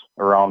miss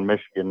around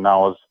Michigan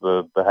now is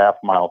the half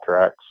mile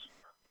tracks.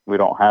 We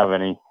don't have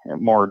any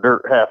more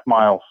dirt half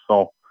miles.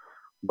 So,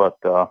 but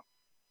as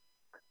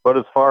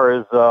far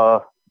as,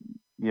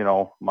 you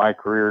know, my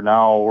career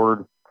now,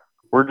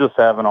 we're just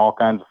having all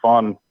kinds of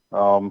fun.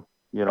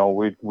 You know,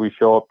 we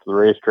show up to the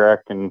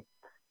racetrack and,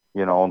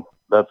 you know,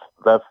 that's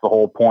the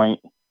whole point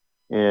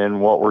in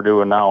what we're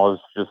doing now is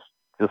just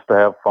to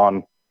have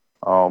fun.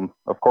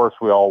 Of course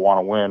we all want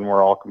to win.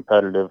 We're all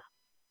competitive.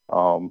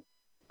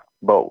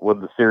 But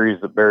with the series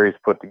that Barry's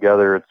put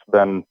together, it's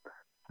been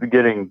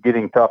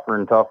getting tougher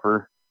and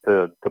tougher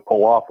to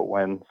pull off a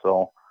win.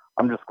 So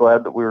I'm just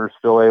glad that we were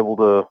still able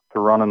to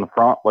run in the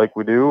front like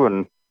we do.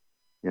 And,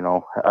 you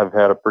know, I've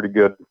had a pretty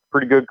good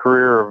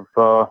career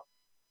of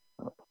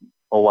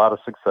a lot of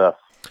success.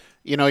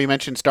 You know, you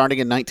mentioned starting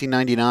in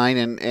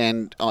 1999,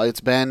 and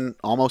it's been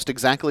almost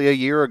exactly a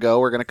year ago.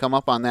 We're going to come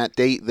up on that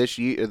date this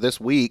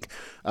week,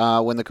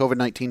 when the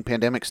COVID-19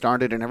 pandemic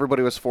started, and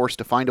everybody was forced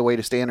to find a way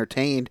to stay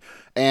entertained.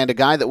 And a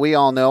guy that we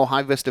all know,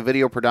 High Vista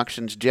Video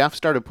Productions, Jeff,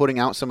 started putting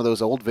out some of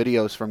those old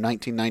videos from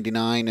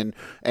 1999,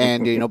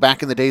 and you know,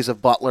 back in the days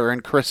of Butler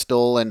and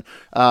Crystal, and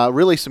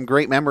really some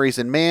great memories.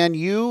 And man,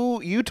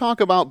 you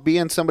talk about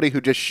being somebody who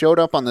just showed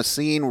up on the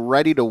scene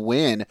ready to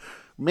win.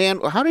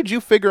 Man, how did you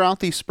figure out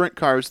these sprint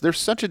cars? They're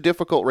such a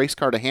difficult race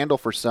car to handle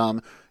for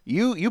some.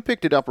 You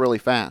picked it up really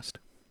fast.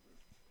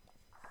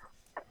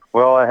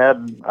 Well, I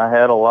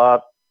had a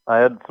lot. I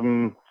had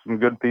some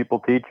good people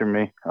teaching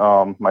me.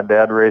 My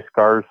dad raced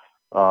sprint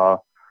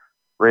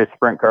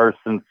cars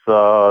since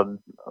the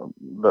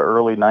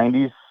early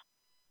 90s.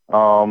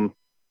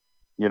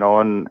 You know,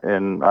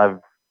 and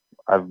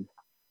I've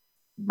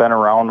been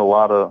around a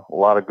lot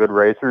of good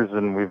racers,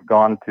 and we've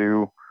gone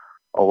to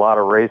a lot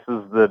of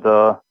races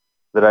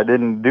that I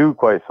didn't do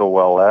quite so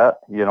well at,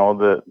 you know,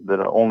 that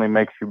only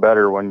makes you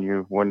better when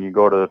you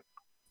go to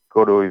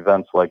go to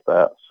events like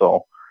that.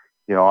 So,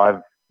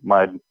 I've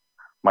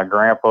my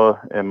grandpa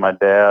and my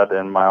dad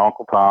and my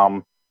Uncle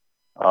Tom.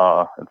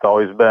 It's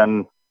always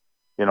been,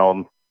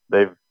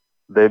 they've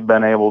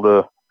been able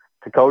to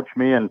coach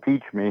me and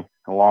teach me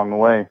along the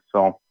way.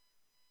 So.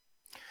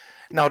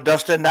 Now,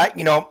 Dustin,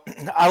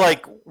 I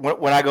like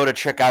when I go to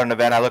check out an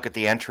event, I look at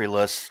the entry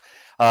lists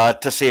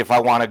to see if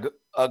I want to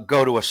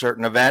go to a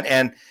certain event.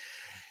 And,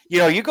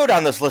 you go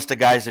down this list of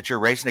guys that you're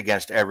racing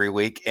against every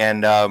week.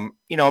 And,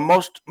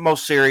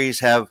 most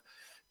series have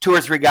 2 or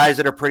 3 guys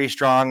that are pretty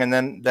strong and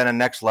then a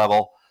next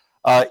level.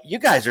 You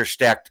guys are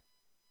stacked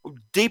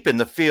deep in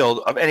the field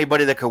of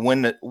anybody that can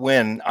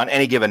win on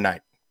any given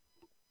night.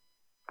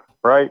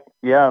 Right.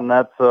 Yeah. And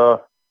that's,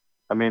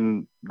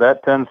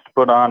 that tends to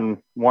put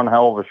on one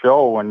hell of a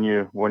show when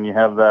you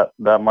have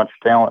that much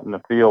talent in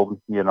the field,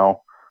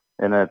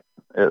 and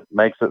it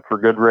makes it for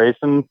good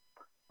racing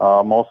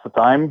most of the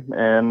time.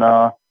 And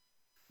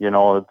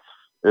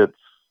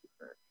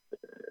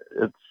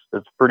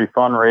it's pretty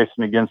fun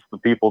racing against the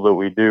people that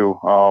we do.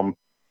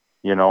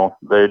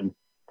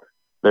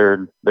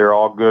 They're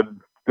all good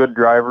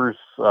drivers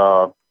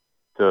to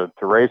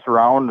race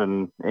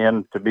around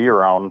and to be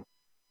around.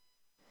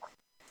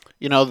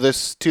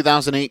 This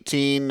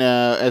 2018,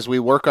 as we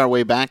work our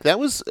way back, that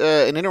was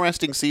an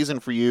interesting season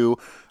for you.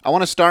 I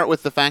want to start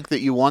with the fact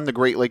that you won the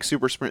Great Lakes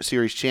Super Sprint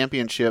Series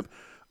Championship.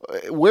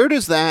 Where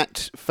does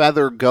that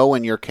feather go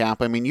in your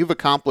cap? I mean, you've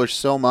accomplished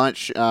so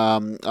much.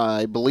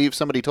 I believe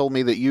somebody told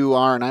me that you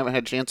are, and I haven't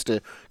had a chance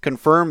to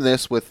confirm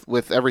this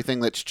with everything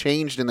that's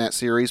changed in that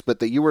series, but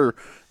that you were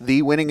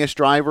the winningest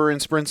driver in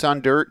Sprints on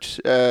Dirt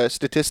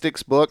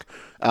statistics book.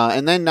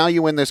 And then now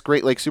you win this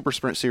Great Lakes Super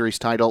Sprint Series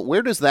title.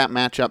 Where does that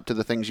match up to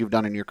the things you've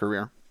done in your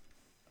career?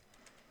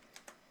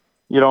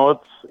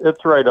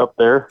 It's right up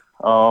there.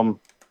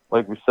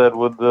 Like we said,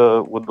 with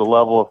the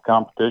level of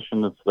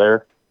competition that's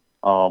there.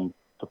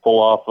 To pull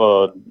off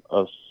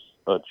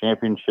a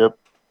championship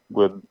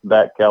with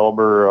that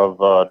caliber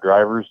of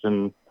drivers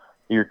and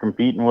you're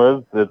competing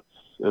with,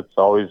 it's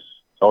always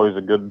a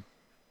good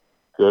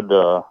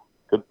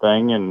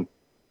thing, and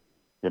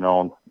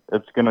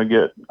it's gonna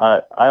get.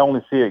 I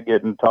only see it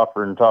getting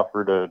tougher and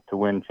tougher to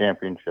win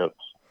championships.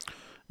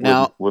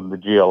 Now with the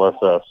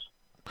GLSS.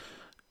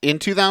 In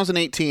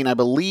 2018, I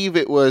believe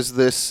it was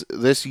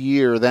that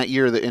year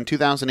that in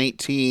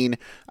 2018,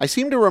 I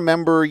seem to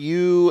remember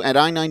you at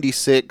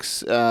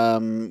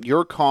I-96,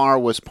 your car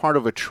was part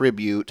of a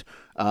tribute.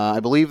 I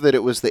believe that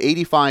it was the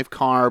 85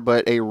 car,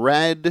 but a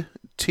red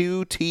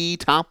 2T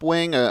top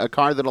wing, a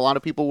car that a lot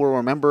of people will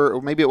remember,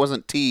 or maybe it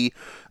wasn't T,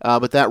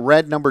 but that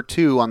red number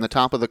 2 on the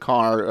top of the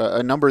car,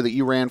 a number that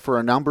you ran for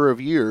a number of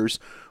years.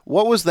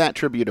 What was that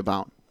tribute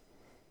about?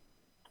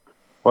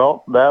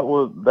 Well, that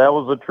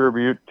was a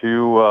tribute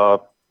to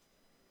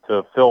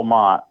Phil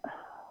Mott.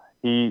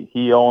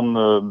 He owned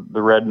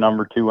the red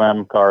number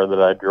 2M car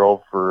that I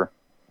drove for,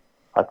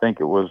 I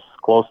think it was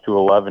close to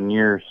 11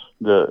 years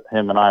that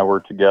him and I were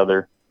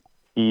together.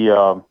 He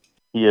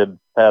had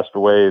passed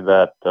away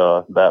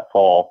that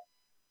fall.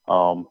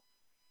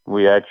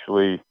 We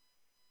actually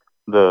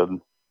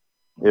it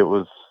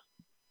was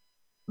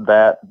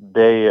that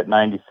day at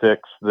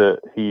 96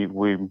 that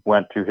we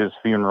went to his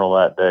funeral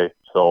that day.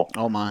 So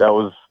that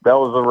was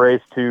a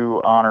race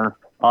to honor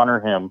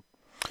him.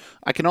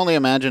 I can only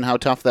imagine how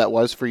tough that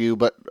was for you,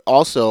 but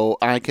also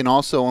I can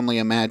also only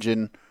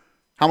imagine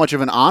how much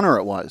of an honor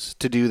it was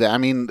to do that. I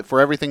mean,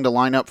 for everything to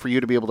line up for you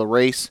to be able to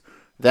race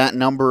that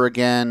number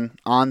again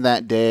on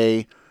that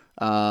day,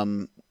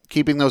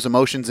 keeping those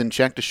emotions in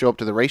check to show up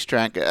to the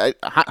racetrack.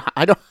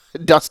 I don't,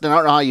 Dustin, I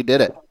don't know how you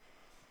did it.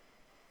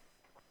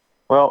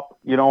 Well,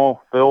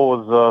 Phil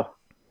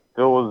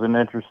was an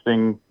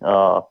interesting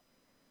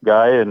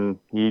guy, and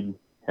him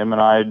and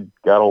I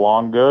got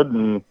along good,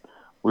 and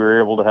we were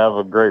able to have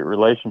a great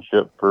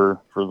relationship for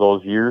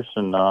those years.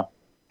 And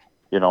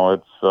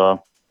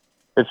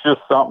it's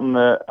just something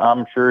that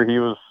I'm sure he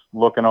was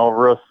looking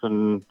over us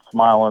and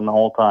smiling the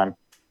whole time.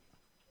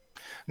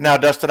 Now,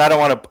 Dustin, I don't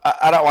want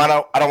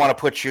to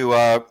put you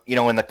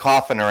in the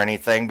coffin or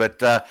anything,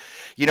 but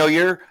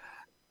you've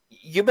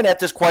been at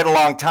this quite a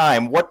long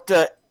time. What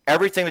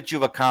everything that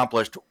you've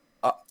accomplished,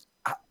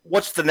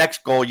 what's the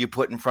next goal you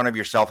put in front of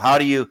yourself? How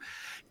do you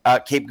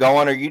keep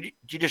going, or you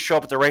just show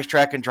up at the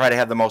racetrack and try to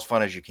have the most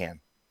fun as you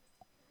can?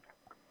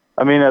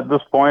 I mean, at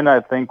this point,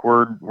 I think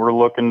we're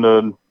looking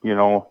to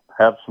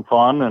have some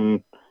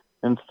fun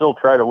and still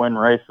try to win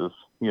races.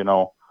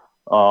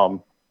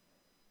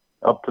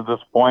 Up to this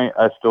point,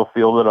 I still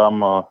feel that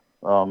I'm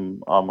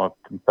a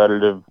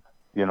competitive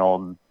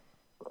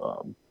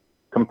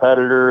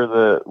competitor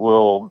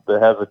that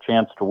has a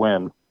chance to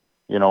win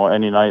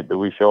any night that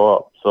we show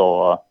up.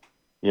 So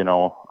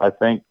I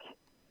think.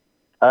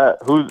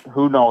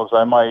 Who knows?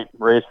 I might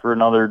race for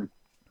another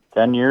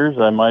 10 years.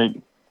 I might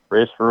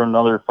race for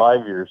another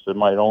 5 years. It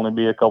might only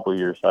be a couple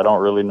years. I don't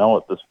really know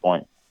at this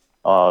point.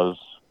 As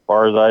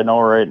far as I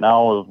know right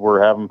now is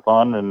we're having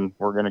fun and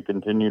we're going to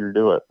continue to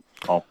do it.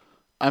 So.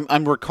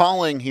 I'm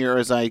recalling here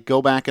as I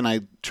go back and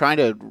I try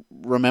to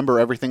remember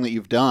everything that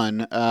you've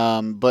done,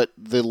 but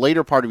the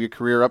later part of your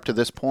career up to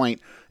this point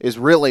is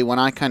really when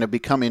I kind of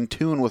become in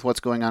tune with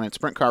what's going on in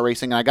sprint car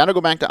racing. And I got to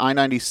go back to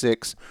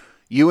I-96,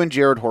 you and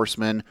Jared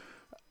Horseman,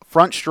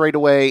 front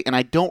straightaway, and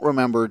I don't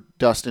remember,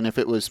 Dustin, if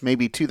it was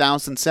maybe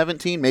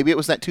 2017, maybe it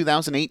was that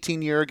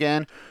 2018 year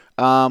again.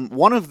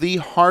 One of the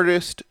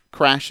hardest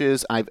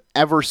crashes I've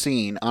ever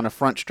seen on a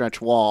front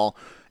stretch wall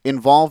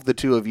involved the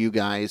two of you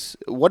guys.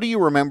 What do you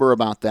remember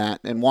about that?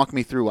 And walk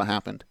me through what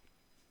happened.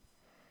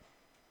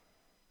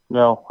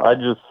 No, I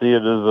just see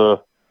it as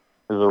a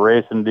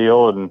racing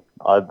deal, and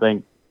I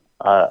think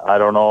I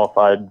don't know if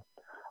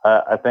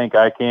I think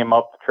I came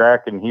up the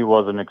track and he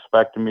wasn't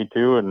expecting me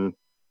to, and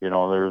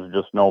there's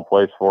just no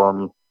place for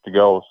him to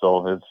go.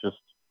 So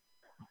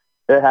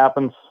it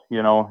happens.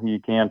 You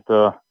can't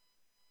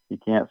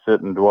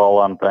sit and dwell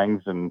on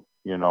things, and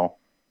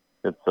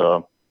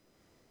it's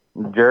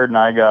Jared and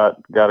I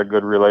got a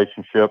good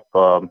relationship.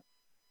 I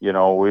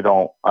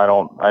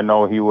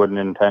know he wouldn't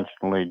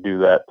intentionally do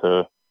that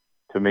to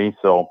me.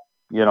 So,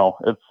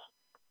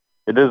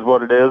 it is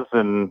what it is.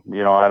 And,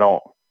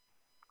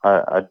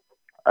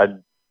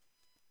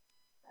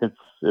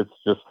 it's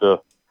just a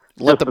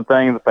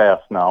thing in the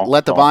past now.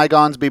 Let the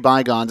bygones be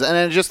bygones.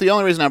 And just the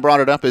only reason I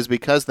brought it up is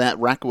because that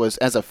wreck was,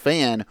 as a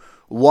fan,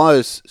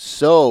 was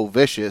so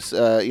vicious.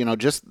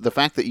 Just the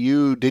fact that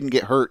you didn't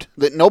get hurt,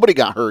 that nobody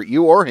got hurt,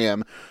 you or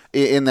him,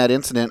 in that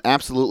incident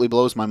absolutely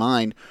blows my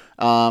mind.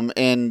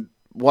 And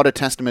what a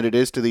testament it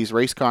is to these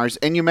race cars.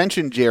 And you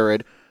mentioned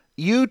Jared.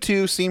 You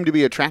two seem to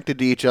be attracted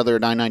to each other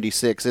at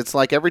I-96. It's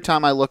like every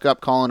time I look up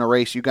calling a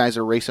race, you guys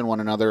are racing one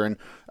another, and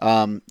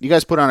you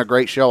guys put on a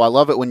great show. I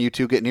love it when you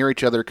two get near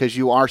each other because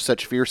you are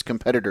such fierce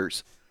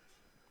competitors.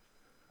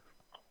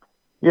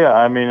 Yeah,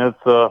 I mean,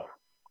 it's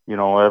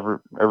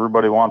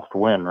everybody wants to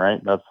win,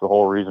 right? That's the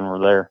whole reason we're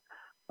there.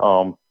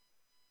 And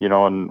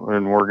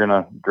we're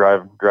gonna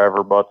drive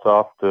our butts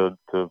off to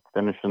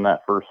finish in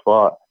that first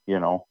spot.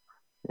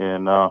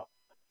 And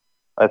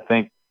I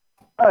think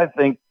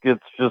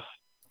it's just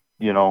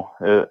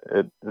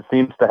it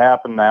seems to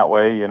happen that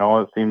way.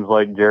 It seems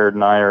like Jared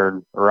and I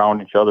are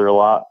around each other a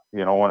lot.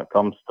 When it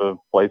comes to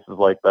places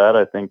like that,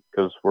 I think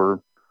because we're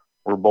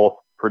both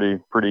pretty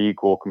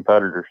equal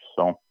competitors.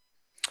 So.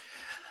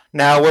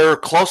 Now, we're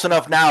close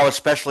enough now,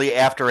 especially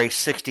after a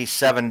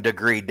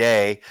 67-degree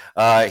day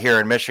here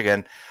in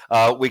Michigan.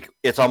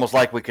 It's almost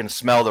like we can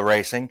smell the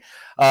racing.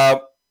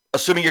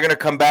 Assuming you're going to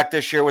come back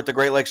this year with the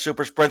Great Lakes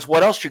Super Sprints,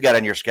 what else you got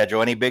on your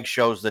schedule? Any big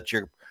shows that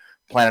you're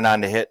planning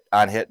on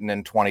hitting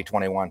in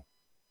 2021?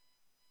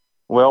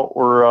 Well,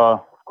 we're,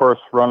 of course,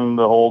 running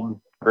the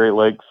whole Great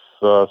Lakes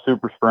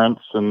Super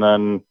Sprints, and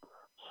then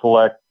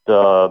select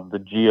the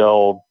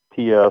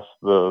GLTS,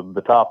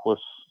 the topless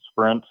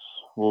sprints.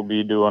 We'll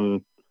be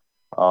doing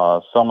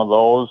some of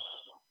those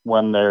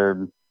when they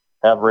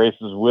have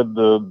races with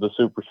the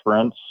super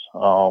sprints.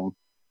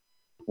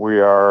 We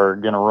are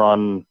going to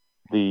run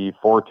the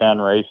 410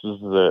 races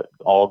that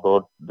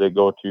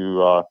go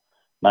to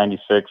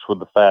 96 with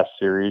the Fast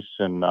Series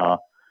and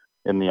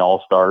in the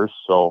All Stars.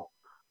 So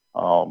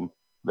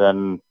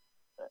then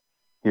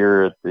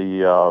here at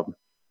the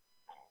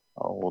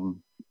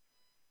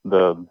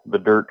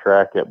dirt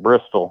track at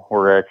Bristol,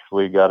 we're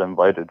actually got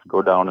invited to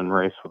go down and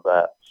race with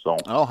that. So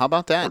how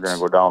about that? We're going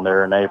to go down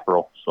there in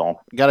April.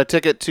 So got a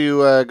ticket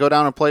to go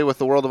down and play with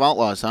the World of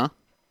Outlaws, huh?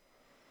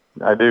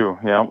 I do,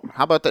 yeah.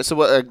 How about that? So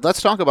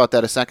let's talk about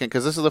that a second,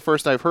 because this is the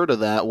first I've heard of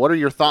that. What are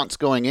your thoughts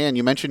going in?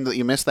 You mentioned that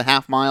you missed the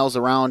half miles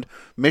around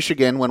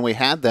Michigan when we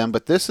had them,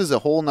 but this is a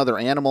whole nother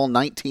animal.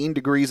 19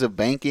 degrees of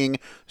banking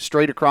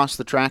straight across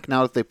the track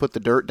now that they put the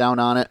dirt down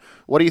on it.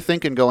 What are you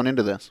thinking going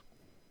into this?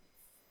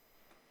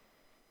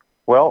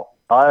 Well,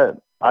 I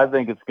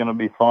think it's going to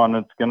be fun.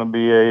 It's going to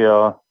be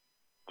a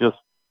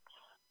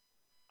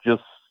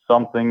just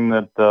something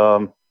that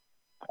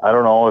I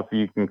don't know if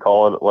you can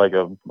call it like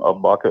a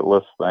bucket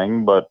list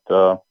thing, but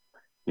the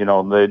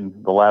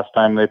last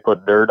time they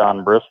put dirt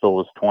on Bristol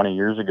was 20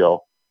 years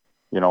ago.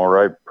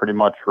 Pretty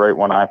much right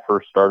when I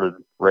first started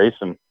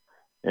racing,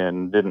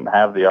 and didn't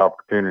have the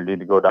opportunity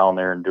to go down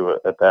there and do it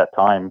at that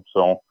time.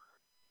 So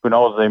who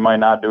knows, they might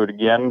not do it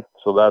again.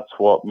 So that's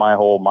what my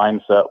whole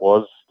mindset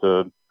was.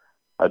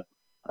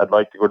 I'd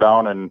like to go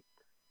down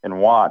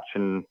and watch,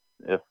 and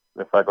if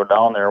I go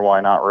down there,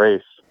 why not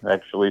race?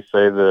 Actually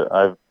say that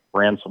I've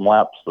ran some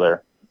laps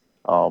there.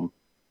 Of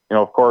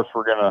course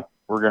we're gonna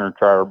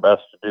try our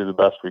best to do the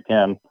best we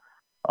can.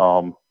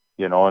 And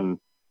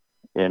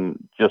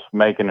just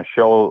making a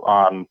show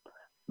on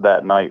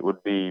that night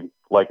would be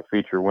like a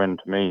feature win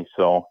to me.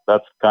 So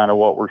that's kind of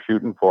what we're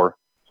shooting for.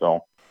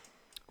 So.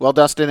 Well,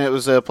 Dustin, it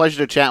was a pleasure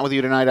to chat with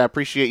you tonight. I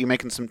appreciate you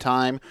making some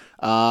time.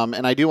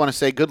 And I do want to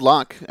say good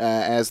luck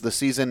as the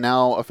season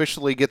now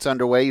officially gets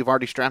underway. You've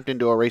already strapped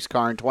into a race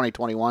car in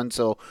 2021,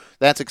 so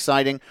that's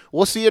exciting.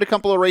 We'll see you at a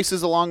couple of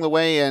races along the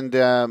way, and,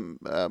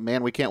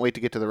 man, we can't wait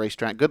to get to the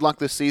racetrack. Good luck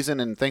this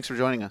season, and thanks for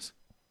joining us.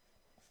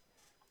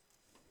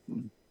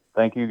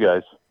 Thank you,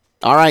 guys.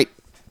 All right.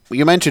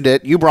 you mentioned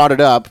it. You brought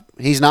it up.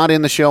 He's not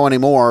in the show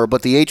anymore,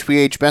 but the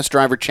HPH Best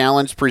Driver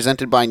Challenge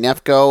presented by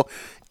Nefco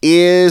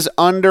is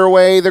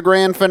underway, the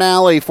grand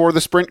finale for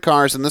the sprint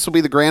cars, and this will be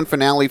the grand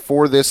finale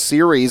for this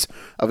series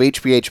of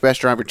HPH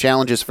Best Driver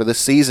Challenges for this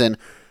season.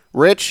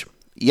 Rich,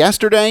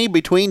 yesterday,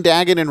 between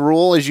Daggett and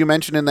Rule, as you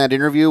mentioned in that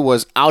interview,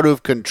 was out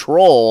of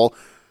control.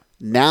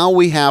 Now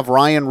we have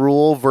Ryan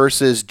Rule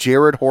versus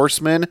Jared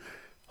Horseman.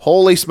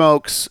 Holy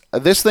smokes,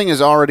 this thing is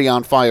already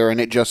on fire,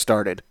 and it just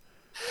started.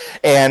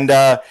 And,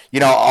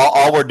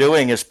 all we're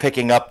doing is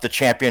picking up the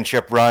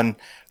championship run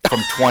from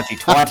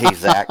 2020,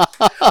 Zach.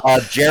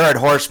 Jared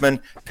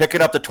Horseman picking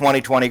up the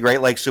 2020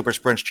 Great Lakes Super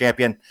Sprints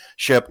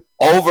Championship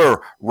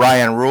over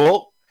Ryan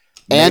Rule.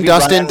 And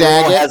Dustin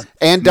Daggett.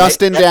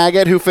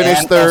 Daggett, who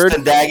finished third.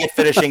 Dustin Daggett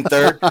finishing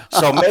third.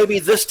 So maybe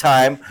this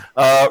time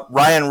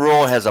Ryan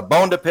Rule has a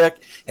bone to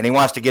pick, and he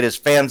wants to get his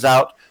fans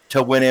out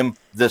to win him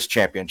this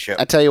championship.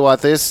 I tell you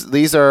what,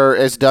 these are,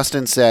 as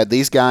Dustin said,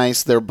 these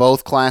guys, they're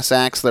both class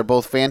acts. They're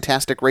both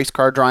fantastic race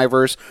car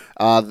drivers.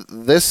 The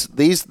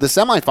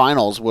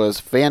semifinals was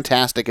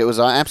fantastic. It was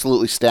an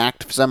absolutely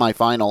stacked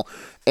semifinal,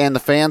 and the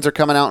fans are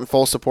coming out in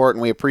full support,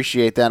 and we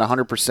appreciate that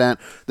 100%.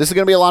 This is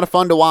going to be a lot of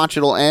fun to watch.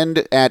 It'll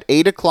end at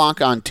 8 o'clock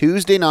on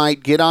Tuesday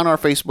night. Get on our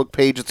Facebook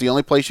page. It's the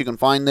only place you can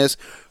find this.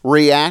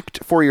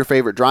 React for your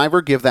favorite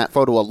driver. Give that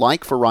photo a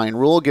like for Ryan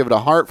Rule. Give it a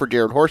heart for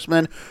Jared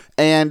Horseman.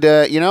 And,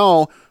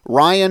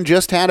 Ryan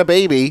just had a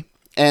baby,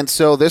 and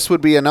so this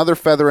would be another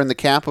feather in the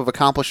cap of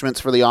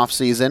accomplishments for the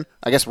offseason.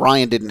 I guess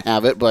Ryan didn't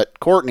have it, but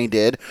Courtney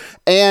did.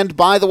 And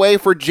by the way,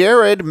 for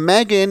Jared,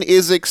 Megan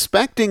is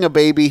expecting a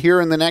baby here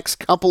in the next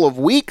couple of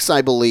weeks,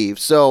 I believe.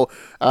 So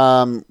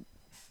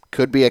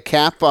could be a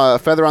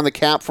feather on the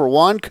cap for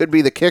one, could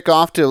be the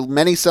kickoff to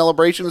many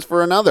celebrations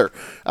for another.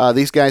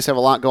 These guys have a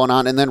lot going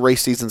on, and then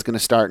race season's going to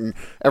start, and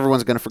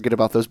everyone's going to forget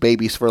about those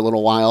babies for a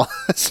little while.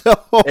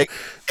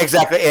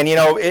 Exactly, and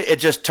it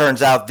just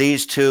turns out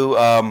these two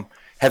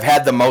have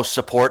had the most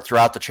support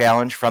throughout the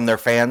challenge from their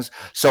fans,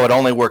 so it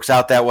only works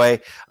out that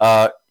way.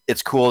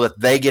 It's cool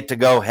that they get to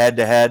go head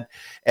to head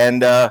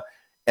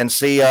and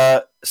see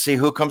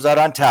who comes out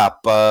on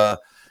top.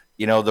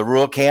 The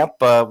Rule camp,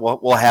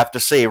 we'll have to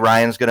see.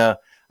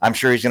 I'm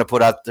sure he's going to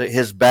put out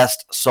his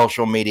best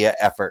social media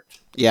effort.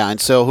 Yeah,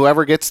 and so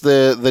whoever gets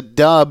the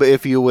dub,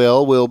 if you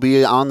will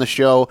be on the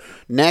show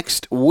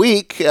next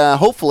week.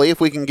 Hopefully, if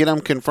we can get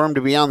them confirmed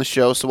to be on the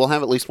show, so we'll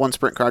have at least one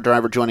sprint car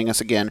driver joining us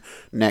again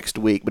next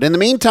week. But in the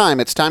meantime,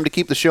 it's time to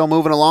keep the show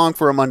moving along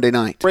for a Monday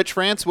night. Rich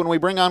France, when we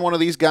bring on one of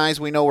these guys,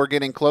 we know we're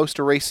getting close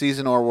to race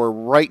season or we're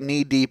right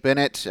knee-deep in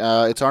it.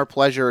 It's our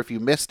pleasure, if you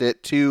missed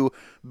it, to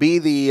be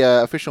the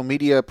official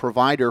media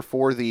provider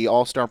for the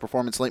All-Star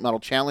Performance Late Model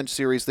Challenge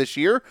Series this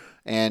year.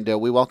 And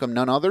we welcome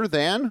none other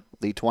than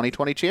the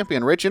 2020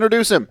 champion. Rich,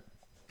 introduce him.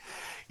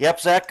 Yep,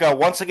 Zach.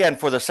 Once again,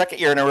 for the second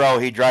year in a row,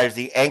 he drives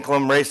the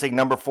Anklam Racing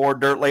number 4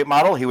 Dirt Late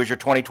Model. He was your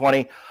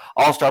 2020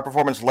 All-Star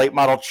Performance Late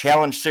Model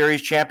Challenge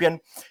Series champion.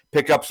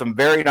 Picked up some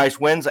very nice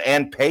wins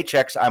and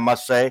paychecks, I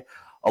must say,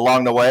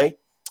 along the way.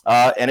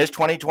 And his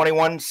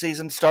 2021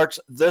 season starts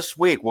this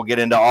week. We'll get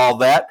into all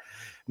that.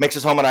 Makes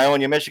his home in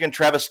Ionia, Michigan.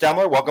 Travis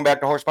Stemler, welcome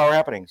back to Horsepower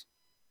Happenings.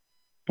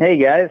 Hey,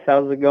 guys.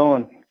 How's it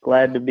going?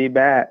 Glad to be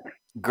back.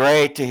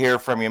 Great to hear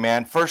from you,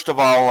 man. First of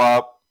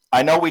all,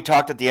 I know we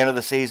talked at the end of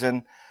the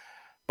season,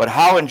 but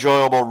how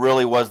enjoyable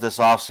really was this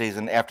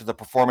offseason after the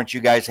performance you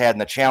guys had in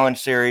the Challenge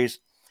Series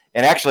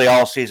and actually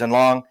all season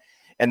long,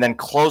 and then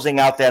closing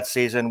out that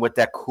season with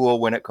that cool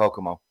win at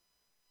Kokomo?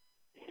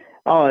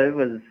 Oh, it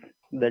was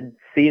the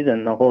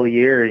season, the whole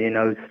year,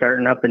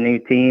 starting up a new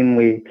team.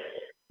 We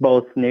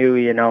both knew,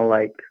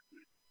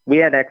 we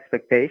had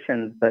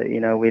expectations, but,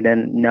 we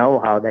didn't know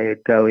how they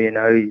would go.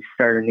 You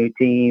start a new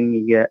team,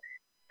 you get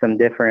some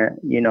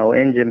different,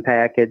 engine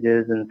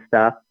packages and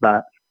stuff,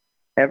 but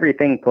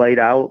everything played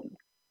out.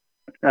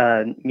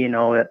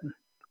 It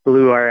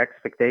blew our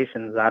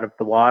expectations out of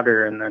the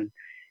water. And then,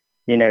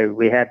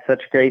 we had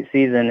such a great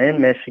season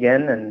in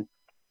Michigan and,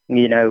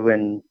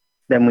 and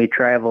then we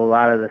traveled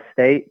out of the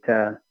state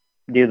to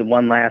do the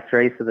one last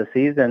race of the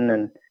season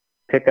and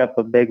pick up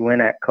a big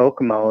win at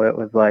Kokomo. It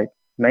was like,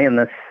 man,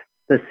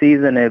 this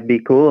season, it'd be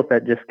cool if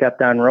it just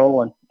kept on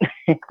rolling.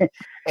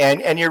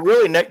 And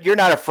you're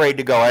not afraid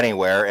to go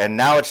anywhere. And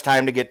now it's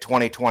time to get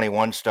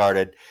 2021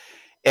 started.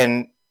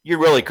 And you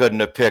really couldn't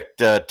have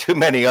picked too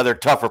many other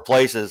tougher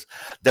places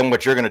than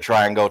what you're going to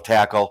try and go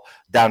tackle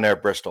down there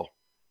at Bristol.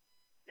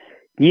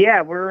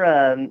 Yeah,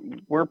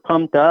 we're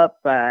pumped up.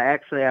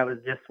 Actually, I was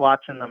just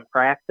watching them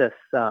practice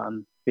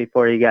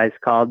before you guys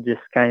called,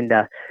 just kind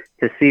of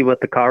to see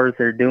what the cars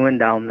are doing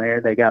down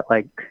there. They got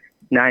like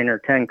 9 or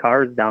 10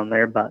 cars down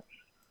there, but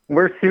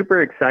we're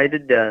super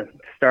excited to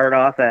start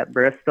off at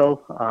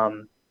Bristol.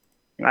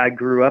 I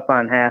grew up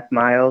on half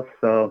miles,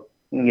 so,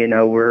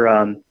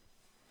 we're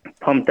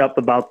pumped up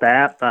about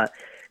that. But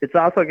it's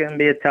also going to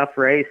be a tough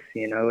race.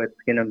 It's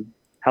going to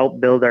help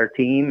build our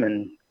team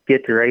and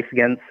get to race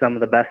against some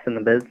of the best in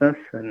the business.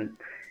 And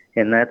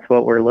that's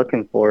what we're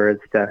looking for, is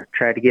to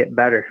try to get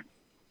better.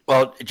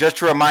 Well, just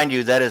to remind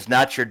you, that is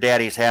not your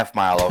daddy's half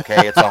mile,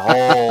 okay? It's a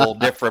whole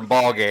different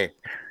ballgame.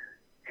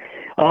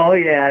 Oh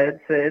yeah,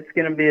 it's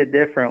going to be a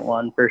different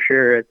one for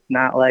sure. It's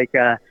not like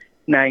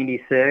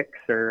 96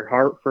 or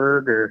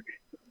Hartford or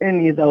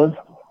any of those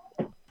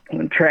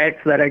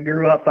tracks that I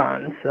grew up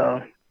on.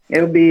 So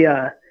it'll be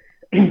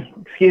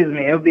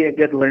it'll be a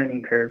good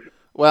learning curve.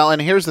 Well,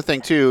 and here's the thing,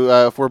 too.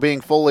 If we're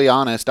being fully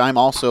honest, I'm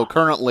also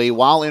currently,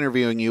 while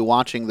interviewing you,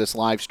 watching this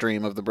live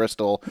stream of the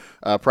Bristol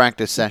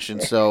practice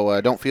session,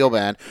 so don't feel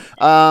bad.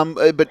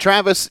 But,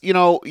 Travis,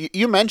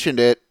 you mentioned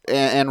it,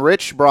 and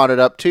Rich brought it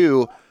up,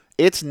 too.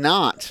 It's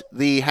not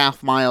the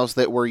half miles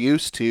that we're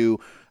used to.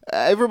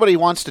 Everybody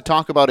wants to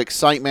talk about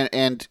excitement,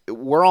 and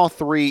we're all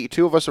three.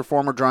 Two of us are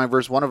former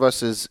drivers. One of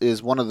us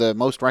is one of the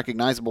most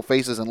recognizable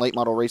faces in late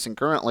model racing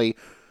currently.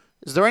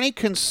 Is there any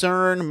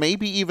concern,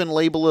 maybe even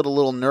label it a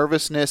little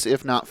nervousness,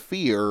 if not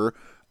fear,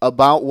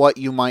 about what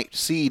you might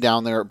see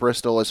down there at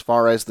Bristol as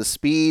far as the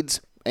speeds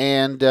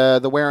and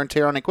the wear and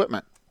tear on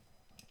equipment?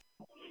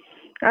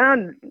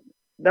 The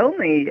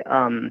only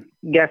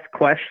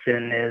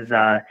question is,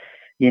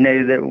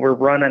 that we're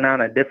running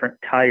on a different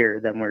tire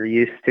than we're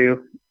used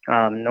to.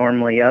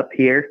 Normally up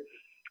here,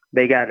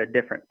 they got a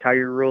different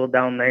tire rule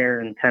down there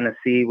in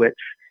Tennessee, which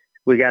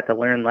we got to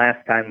learn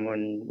last time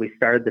when we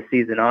started the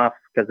season off.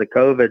 Because of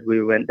COVID,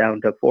 we went down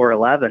to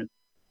 411.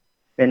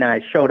 And I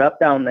showed up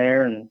down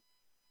there and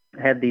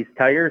had these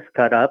tires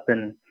cut up,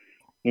 and,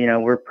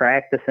 we're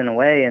practicing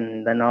away.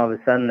 And then all of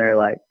a sudden they're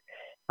like,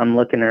 I'm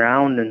looking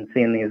around and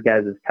seeing these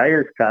guys'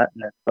 tires cut.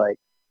 And it's like,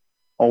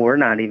 oh, we're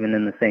not even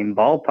in the same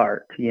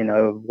ballpark,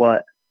 of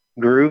what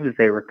grooves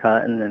they were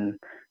cutting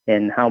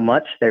and how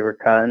much they were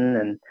cutting.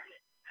 And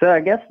so I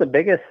guess the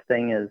biggest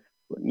thing is,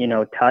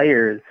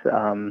 tires,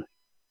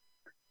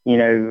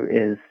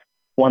 is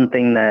one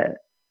thing that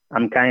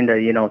I'm kind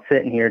of,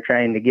 sitting here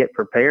trying to get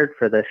prepared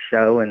for this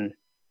show. And,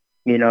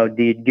 do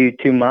you do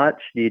too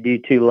much? Do you do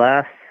too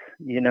less?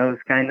 Is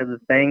kind of the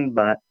thing.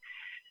 But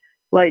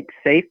like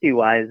safety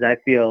wise, I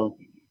feel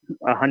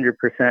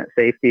 100%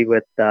 safety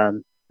with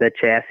the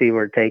chassis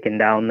we're taking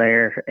down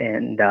there.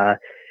 And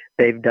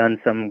they've done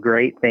some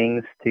great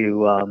things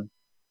to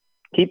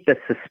keep the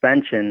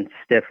suspension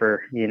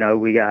stiffer.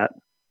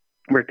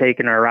 We're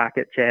taking our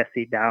rocket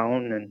chassis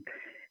down,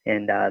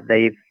 and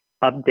they've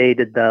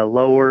updated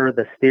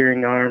the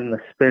steering arm, the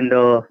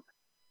spindle,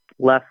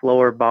 left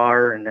lower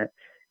bar, and it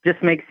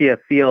just makes you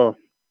feel,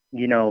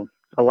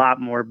 a lot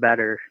more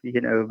better,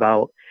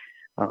 about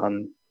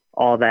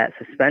all that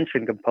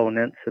suspension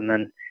components. And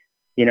then,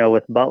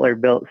 with Butler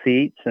built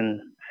seats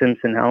and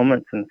Simpson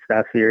helmets and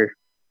stuff, you're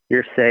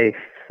safe.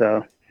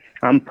 So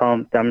I'm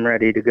pumped. I'm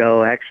ready to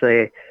go.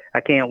 Actually, I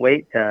can't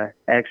wait to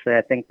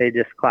I think they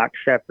just clocked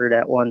Shepherd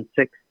at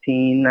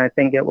 116, I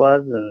think it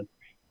was, and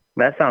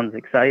that sounds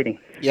exciting.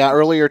 Yeah,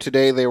 earlier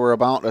today they were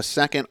about a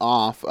second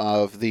off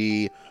of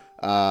the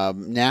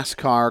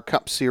NASCAR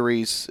Cup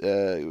Series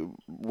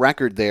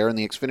record there, and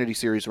the Xfinity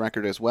Series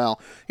record as well.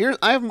 Here,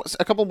 I have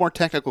a couple more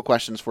technical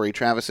questions for you,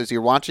 Travis, as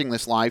you're watching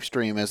this live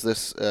stream as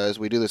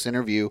we do this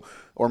interview,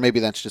 or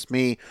maybe that's just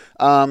me.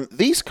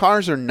 These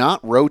cars are not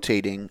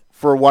rotating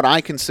for what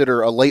I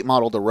consider a late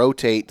model to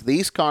rotate.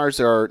 These cars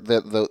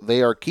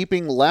they are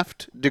keeping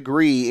left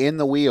degree in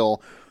the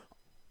wheel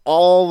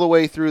all the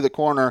way through the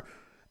corner.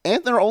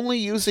 And they're only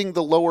using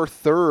the lower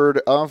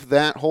third of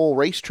that whole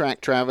racetrack,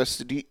 Travis.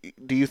 Do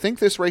you think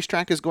this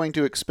racetrack is going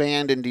to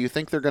expand, and do you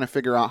think they're going to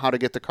figure out how to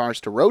get the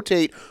cars to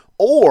rotate?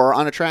 Or,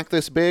 on a track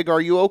this big,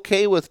 are you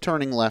okay with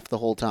turning left the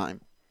whole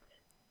time?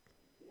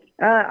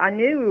 I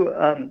knew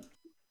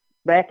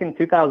back in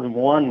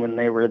 2001 when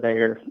they were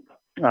there,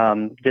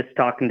 just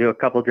talking to a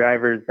couple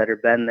drivers that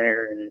have been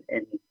there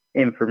and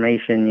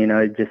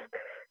information, just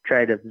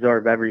try to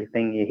absorb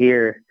everything you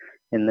hear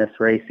in this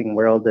racing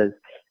world, is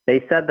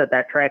they said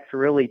that track's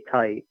really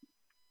tight.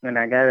 And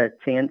I got a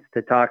chance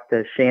to talk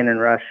to Shannon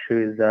Rush,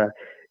 who's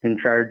in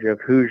charge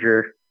of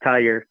Hoosier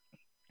Tire.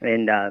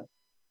 And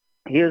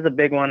he was a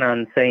big one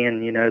on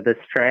saying, this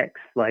track's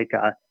like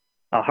a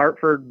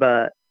Hartford,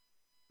 but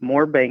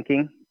more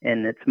banking,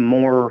 and it's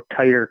more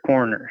tighter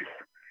corners.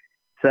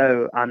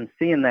 So I'm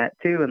seeing that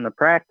too in the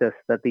practice,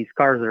 that these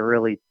cars are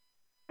really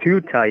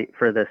too tight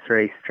for this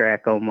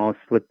racetrack almost,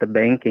 with the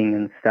banking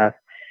and stuff.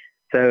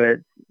 So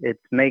it's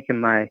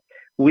making my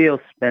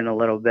wheels spin a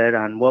little bit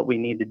on what we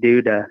need to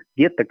do to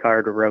get the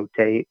car to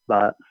rotate.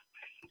 But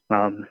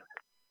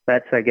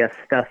that's, I guess,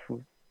 stuff.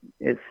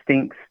 It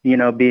stinks,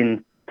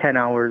 being 10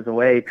 hours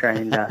away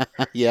trying to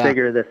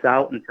figure this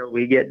out until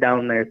we get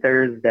down there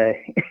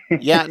Thursday.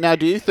 Yeah. Now,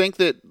 do you think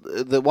that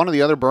one of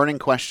the other burning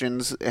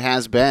questions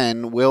has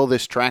been, will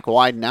this track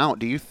widen out?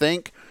 Do you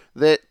think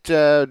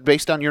that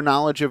based on your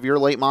knowledge of your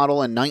late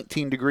model and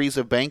 19 degrees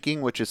of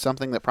banking, which is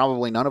something that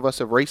probably none of us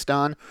have raced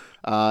on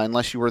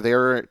unless you were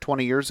there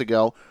 20 years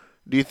ago,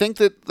 do you think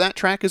that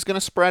track is going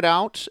to spread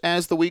out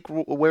as the week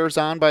wears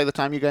on by the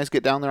time you guys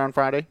get down there on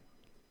Friday?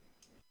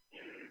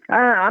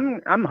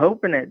 I'm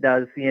hoping it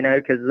does,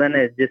 because then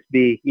it'd just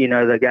be,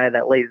 the guy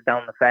that lays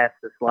down the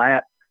fastest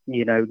lap,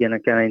 going to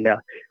kind of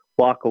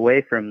walk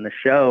away from the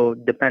show,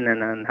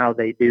 depending on how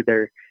they do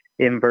their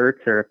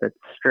inverts, or if it's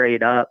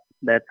straight up.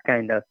 That's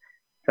kind of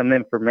some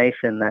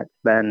information that's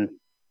been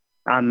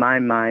on my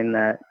mind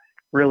that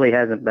really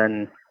hasn't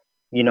been,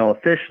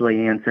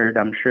 officially answered.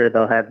 I'm sure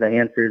they'll have the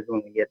answers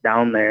when we get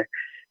down there.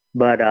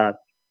 But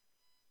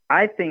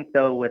I think,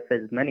 though, with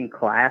as many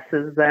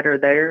classes that are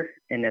there,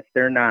 and if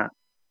they're not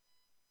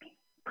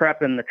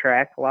prepping the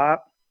track a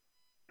lot,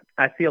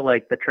 I feel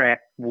like the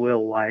track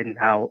will widen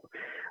out.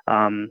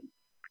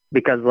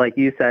 Because like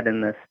you said,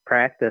 in this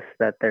practice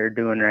that they're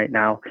doing right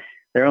now,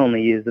 they're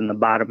only using the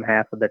bottom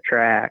half of the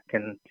track,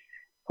 and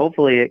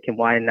hopefully it can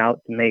widen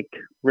out to make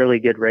really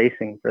good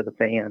racing for the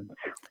fans.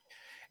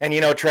 And,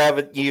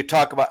 Travis, you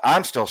talk about,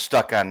 I'm still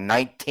stuck on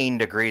 19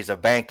 degrees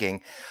of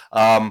banking.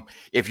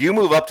 If you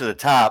move up to the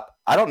top,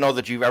 I don't know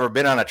that you've ever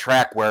been on a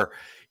track where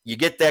you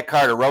get that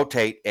car to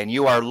rotate and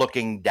you are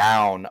looking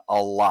down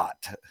a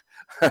lot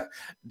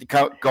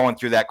going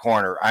through that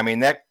corner. I mean,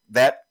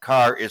 that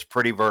car is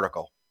pretty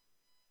vertical.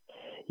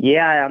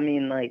 Yeah, I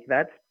mean,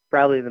 that's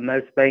probably the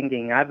most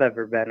banking I've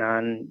ever been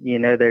on.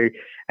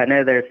 I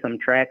know there's some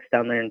tracks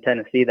down there in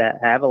Tennessee that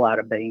have a lot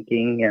of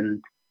banking,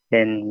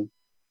 and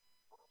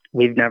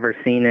we've never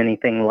seen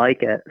anything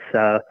like it.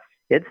 So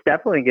it's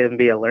definitely going to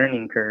be a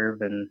learning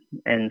curve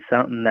and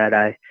something that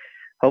I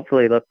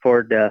hopefully look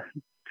forward to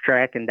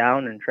tracking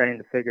down and trying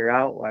to figure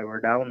out why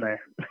we're down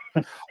there.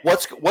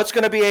 What's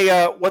going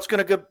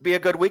to be a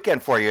good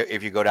weekend for you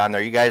if you go down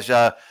there? You guys,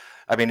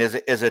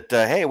 is it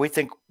hey, we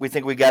think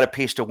we got a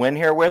piece to win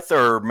here with,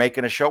 or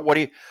making a show?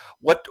 When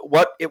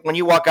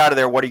you walk out of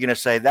there, what are you going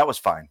to say? That was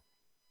fine.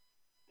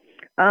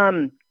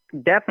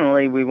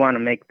 Definitely we want to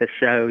make the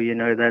show.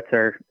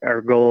 That's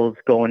our goals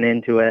going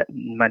into it.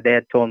 My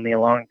dad told me a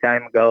long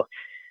time ago,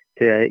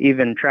 to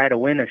even try to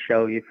win a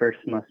show, you first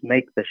must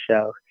make the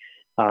show.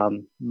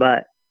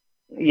 But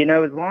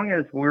as long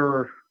as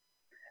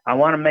I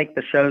want to make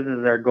the shows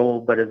as our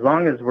goal, but as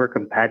long as we're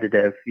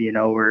competitive,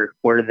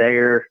 we're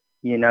there,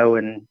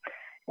 and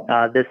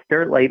this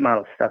dirt late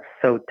model stuff's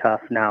so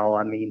tough now.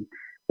 I mean,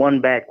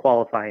 one bad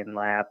qualifying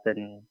lap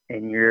and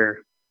you're,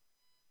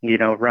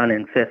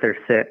 running fifth or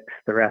sixth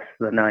the rest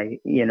of the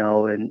night,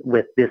 and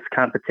with this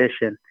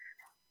competition.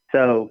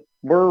 So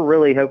we're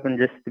really hoping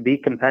just to be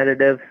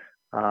competitive,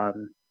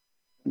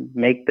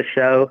 make the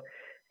show,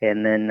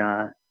 and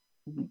then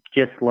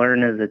just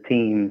learn as a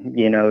team,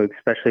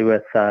 especially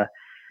with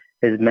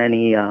as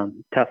many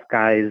tough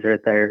guys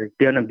that are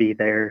going to be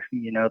there.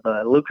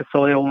 The Lucas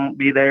Oil won't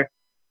be there,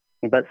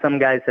 but some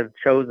guys have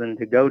chosen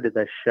to go to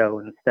this show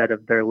instead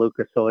of their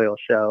Lucas Oil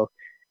show.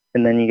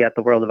 And then you got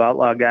the World of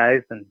Outlaw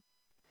guys, and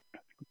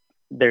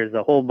there's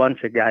a whole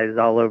bunch of guys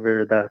all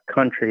over the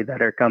country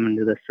that are coming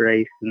to this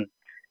race, and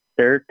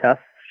they're tough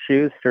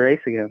shoes to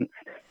race against.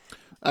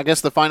 I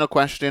guess the final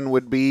question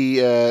would be,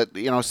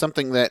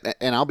 something that,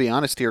 and I'll be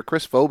honest here,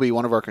 Chris Foby,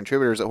 one of our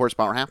contributors at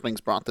Horsepower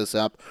Happenings, brought this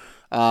up,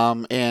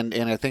 and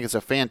I think it's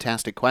a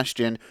fantastic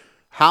question.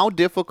 How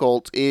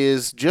difficult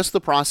is just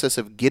the process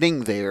of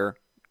getting there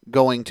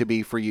going to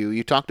be for you?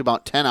 You talked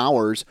about 10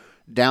 hours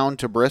down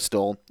to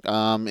Bristol.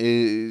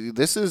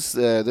 This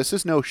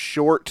is no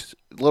short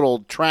little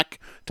trek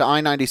to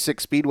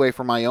I-96 Speedway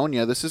from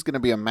Ionia. This is going to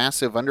be a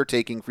massive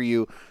undertaking for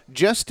you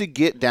just to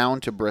get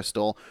down to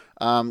Bristol.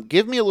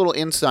 Give me a little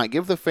insight.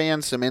 Give the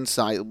fans some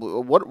insight.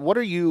 What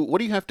do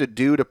you have to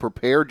do to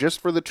prepare just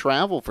for the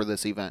travel for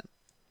this event?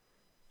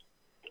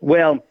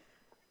 Well,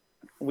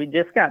 we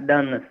just got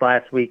done this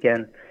last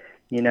weekend.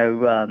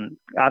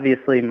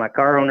 Obviously my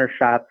car owner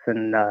shop's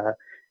in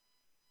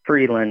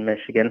Freeland,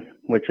 Michigan,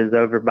 which is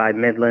over by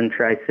Midland,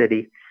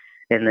 Tri-City.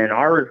 And then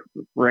our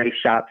race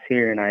shop's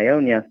here in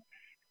Ionia.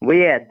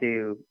 We had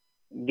to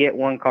get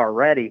one car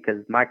ready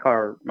because my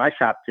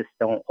shop just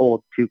don't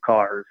hold two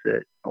cars.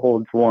 It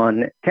holds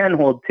one. It can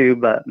hold two,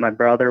 but my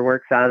brother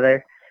works out of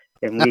there,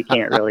 and we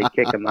can't really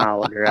kick him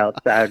out, or else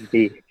I would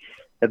be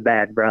the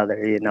bad brother,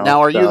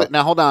 Now,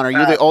 hold on. Are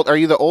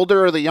you the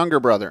older or the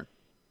younger brher?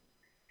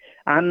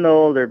 I'm the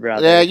older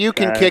brother. Yeah, you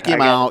can kick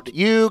him out.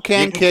 You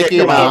can kick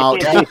him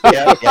out.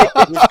 Yeah,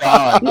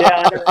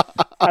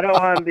 I don't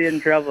want to be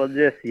in trouble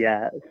just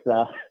yet.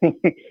 So,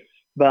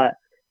 but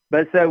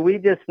so we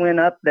just went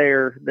up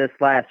there this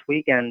last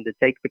weekend to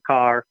take the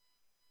car,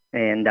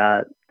 and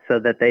so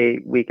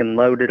that we can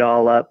load it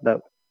all up,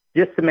 but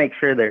just to make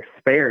sure there's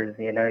spares.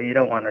 You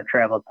don't want to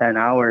travel 10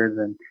 hours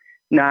and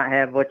not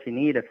have what you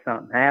need if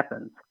something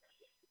happens.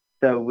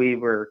 So we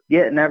were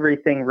getting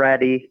everything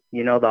ready,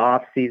 the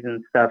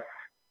off-season stuff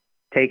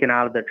taken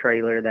out of the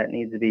trailer that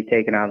needs to be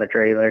taken out of the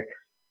trailer.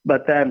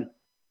 But then,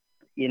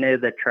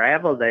 the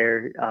travel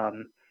there,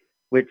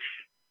 which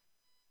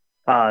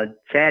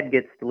Chad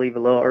gets to leave a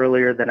little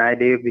earlier than I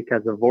do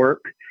because of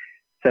work.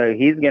 So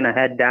he's going to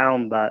head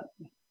down, but,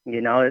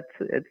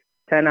 it's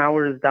 10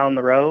 hours down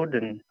the road,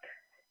 and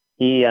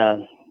you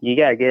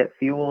got to get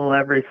fuel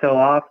every so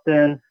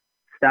often.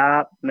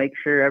 Stop, make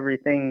sure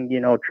everything,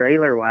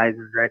 trailer-wise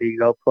is ready to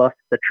go, plus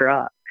the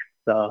truck.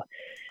 So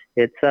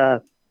it's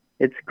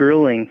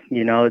grueling,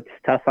 it's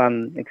tough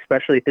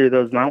especially through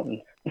those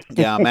mountains.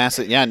 Yeah,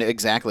 massive. Yeah,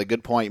 exactly.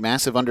 Good point.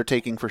 Massive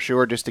undertaking for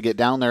sure just to get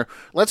down there.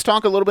 Let's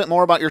talk a little bit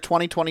more about your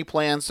 2020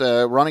 plans.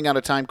 Running out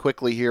of time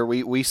quickly here.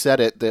 We said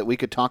it that we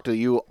could talk to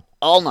you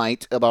all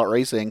night about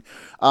racing.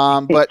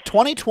 But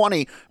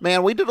 2020,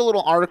 man, we did a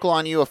little article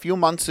on you a few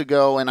months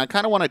ago, and I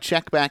kind of want to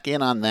check back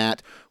in on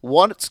that.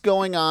 What's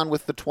going on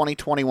with the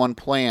 2021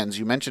 plans?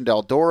 You mentioned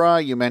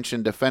Eldora, you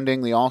mentioned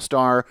defending the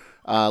All-Star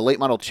Late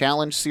Model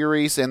Challenge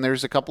Series, and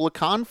there's a couple of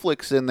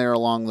conflicts in there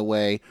along the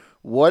way.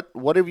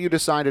 What have you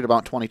decided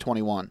about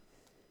 2021?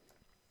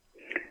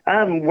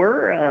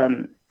 We're,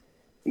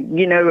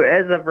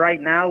 as of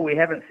right now, we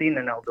haven't seen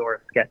an Eldora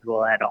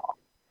schedule at all.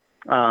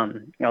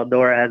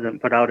 Eldora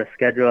hasn't put out a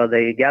schedule.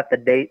 They got the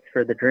dates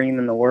for the Dream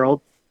in the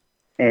World,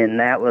 and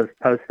that was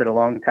posted a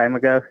long time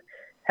ago.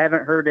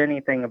 Haven't heard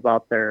anything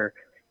about their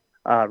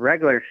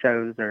regular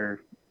shows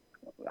or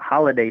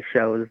holiday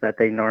shows that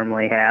they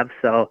normally have.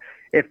 So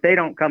if they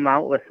don't come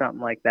out with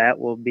something like that,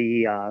 we'll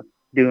be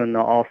doing the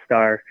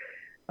All-Star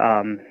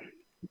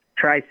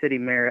Tri-City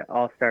Merit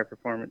All-Star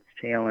Performance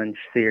Challenge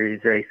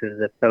Series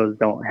races if those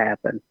don't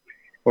happen.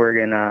 We're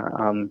going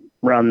to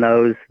run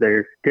those.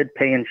 They're good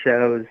paying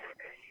shows,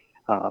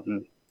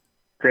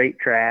 great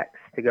tracks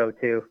to go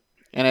to.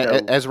 And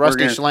so as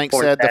Rusty Schlenk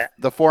said,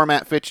 the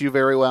format fits you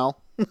very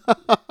well.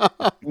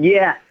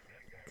 Yeah.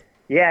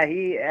 Yeah,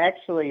 he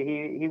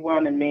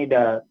wanted me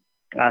to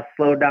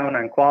slow down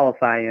on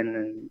qualifying,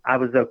 and I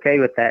was okay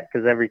with that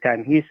because every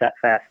time he set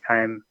fast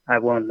time, I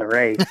won the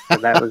race. So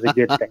that was a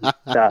good thing.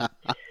 So,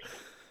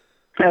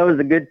 that was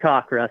a good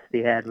talk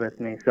Rusty had with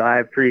me, so I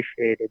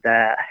appreciated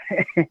that.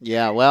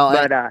 Yeah, well,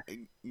 but,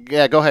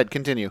 yeah, go ahead,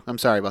 continue. I'm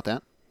sorry about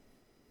that.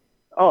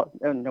 Oh,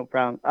 no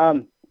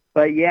problem.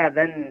 But yeah,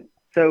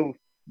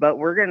 but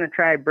we're going to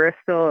try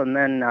Bristol, and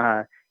then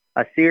a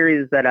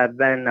series that I've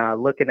been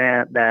looking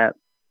at that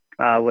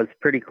was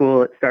pretty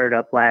cool. It started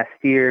up last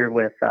year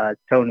with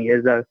Tony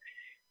Izzo,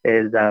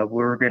 is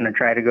we're going to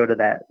try to go to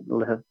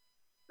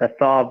the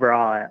Thaw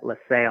Brawl at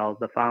LaSalle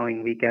the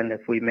following weekend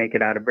if we make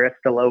it out of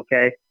Bristol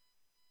okay,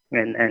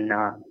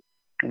 and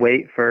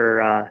wait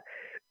for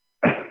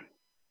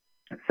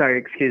sorry,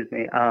 excuse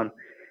me.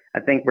 I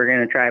think we're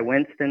going to try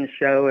Winston's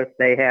show if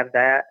they have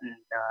that in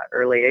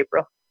early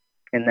April,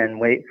 and then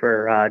wait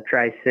for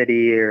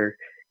Tri-City or,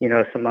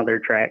 some other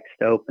tracks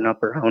to open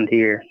up around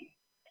here.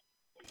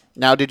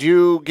 Now, did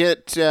you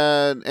get,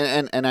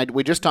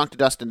 we just talked to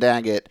Dustin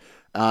Daggett,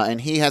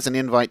 and he has an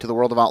invite to the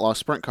World of Outlaws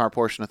sprint car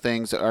portion of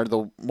things. Are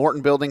the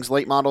Morton Buildings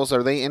late models,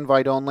 are they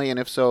invite only? And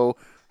if so,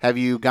 have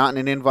you gotten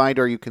an invite?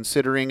 Are you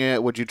considering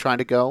it? Would you try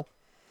to go?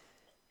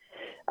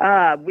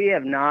 We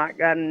have not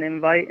gotten an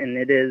invite, and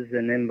it is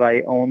an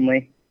invite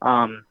only.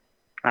 I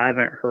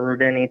haven't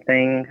heard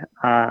anything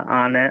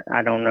on it.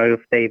 I don't know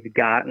if they've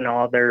gotten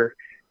all their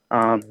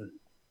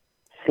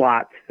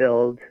slots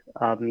filled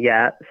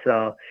yet.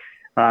 So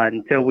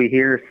until we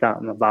hear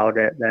something about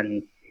it,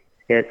 then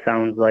it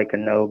sounds like a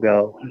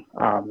no-go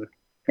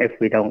if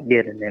we don't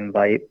get an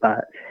invite.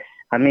 But,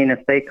 I mean,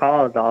 if they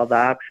call us, all the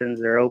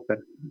options are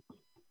open.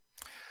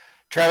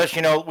 Travis,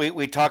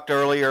 we talked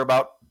earlier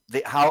about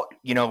how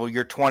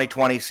your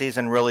 2020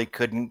 season really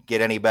couldn't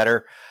get any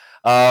better.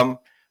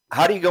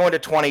 How do you go into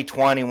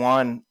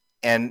 2021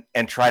 and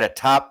try to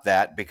top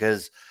that?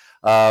 Because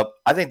I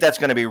think that's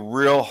going to be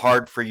real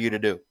hard for you to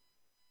do.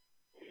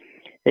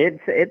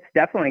 It's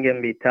definitely going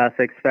to be tough,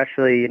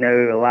 especially,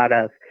 a lot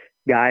of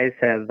guys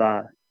have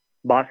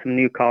bought some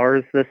new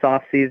cars this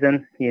off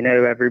season.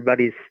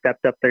 Everybody's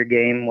stepped up their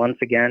game once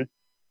again,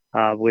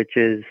 which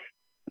is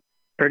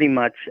pretty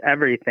much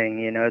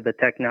everything. The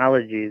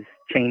technology is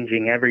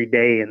changing every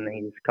day in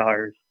these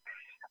cars.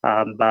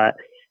 But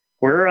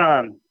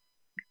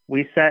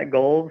we set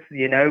goals,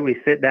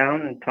 we sit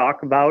down and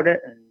talk about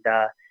it.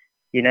 And,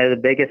 the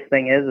biggest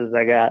thing is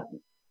I got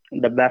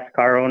the best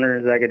car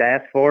owners I could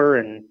ask for.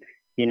 And,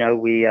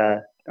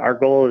 our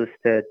goal is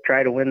to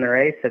try to win the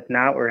race. If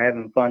not, we're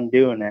having fun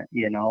doing it,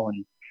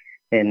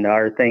 and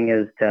our thing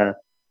is to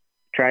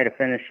try to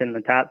finish in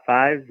the top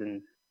fives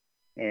and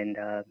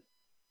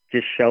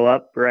just show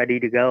up ready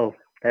to go.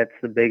 That's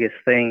the biggest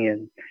thing.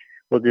 And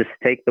we'll just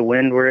take the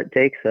wind where it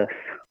takes us.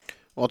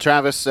 Well,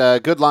 Travis,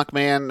 good luck,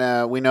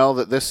 man. We know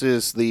that this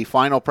is the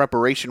final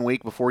preparation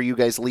week before you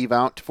guys leave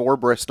out for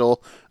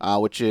Bristol,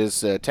 which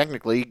is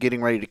technically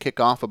getting ready to kick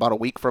off about a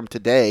week from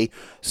today.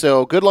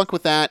 So good luck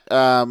with that.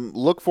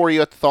 Look for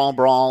you at the Thaw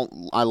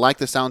Brawl. I like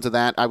the sounds of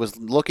that. I was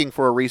looking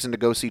for a reason to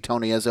go see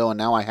Tony Izzo, and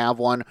now I have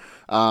one.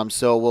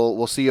 So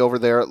we'll see you over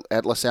there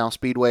at LaSalle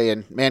Speedway.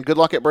 And, man, good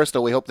luck at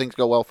Bristol. We hope things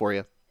go well for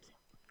you.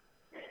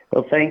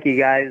 Well, thank you,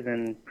 guys,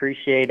 and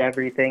appreciate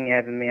everything,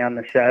 having me on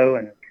the show.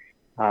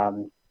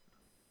 And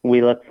we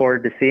look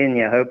forward to seeing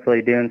you,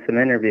 hopefully doing some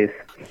interviews.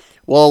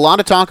 Well, a lot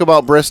of talk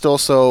about Bristol,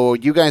 so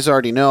you guys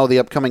already know the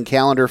upcoming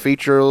calendar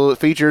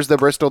features the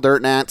Bristol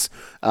Dirt Nats,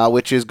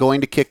 which is going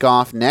to kick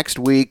off next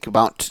week,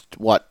 about,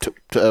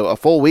 a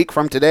full week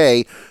from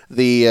today.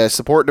 The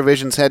support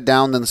divisions head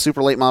down, then the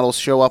super late models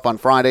show up on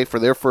Friday for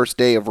their first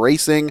day of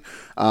racing.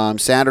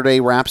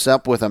 Saturday wraps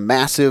up with a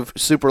massive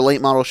super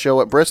late model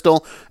show at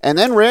Bristol. And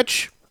then,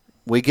 Rich,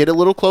 we get a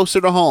little closer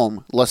to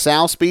home.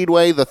 LaSalle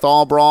Speedway, the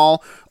Thaw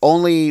Brawl,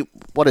 only,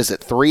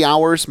 3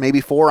 hours,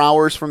 maybe 4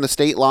 hours from the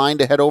state line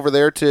to head over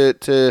there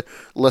to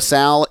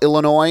LaSalle,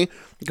 Illinois.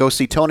 Go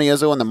see Tony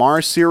Izzo in the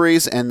Mars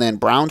Series, and then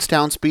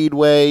Brownstown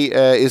Speedway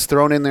is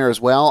thrown in there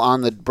as well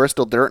on the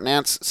Bristol Dirt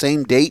Nats.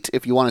 Same date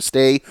if you want to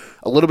stay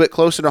a little bit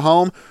closer to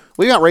home.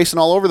 We got racing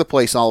all over the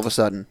place all of a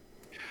sudden.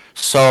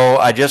 So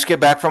I just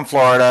get back from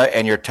Florida,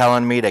 and you're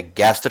telling me to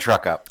gas the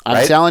truck up.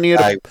 Right?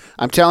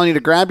 I'm telling you to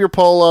grab your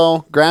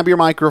polo, grab your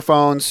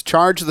microphones,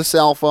 charge the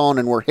cell phone,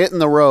 and we're hitting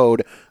the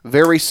road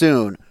very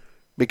soon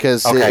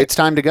because it's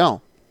time to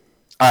go.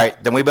 All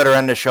right, then we better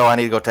end the show. I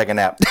need to go take a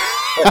nap.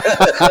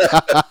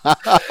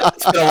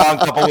 It's been a long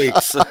couple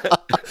weeks.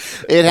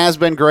 It has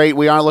been great.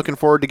 We are looking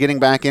forward to getting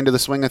back into the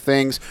swing of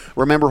things.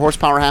 Remember,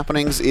 Horsepower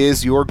Happenings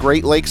is your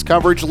Great Lakes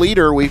coverage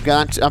leader. We've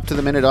got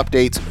up-to-the-minute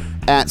updates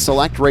at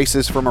select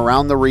races from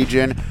around the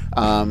region.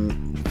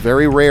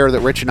 Very rare that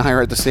Rich and I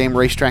are at the same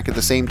racetrack at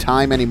the same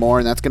time anymore,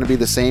 and that's going to be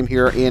the same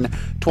here in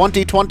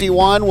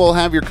 2021. We'll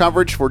have your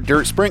coverage for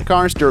dirt sprint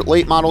cars, dirt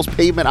late models,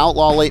 pavement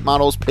outlaw late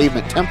models,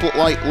 pavement template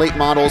late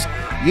models,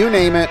 you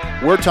name it.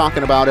 We're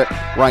talking about it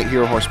right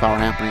here at Horsepower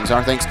Happenings.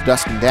 Our thanks to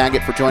Dustin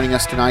Daggett for joining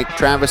us tonight.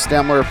 Travis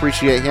Stemler,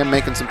 appreciate him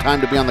making some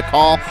time to be on the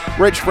call.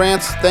 Rich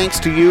France, thanks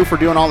to you for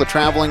doing all the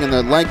traveling and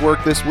the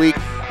legwork this week.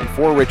 And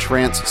for Rich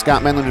France,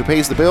 Scott Menlin, who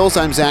pays the bills,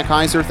 I'm Zach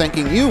Heiser,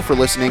 thanking you for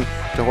listening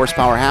to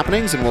Horsepower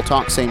Happenings, and we'll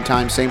talk same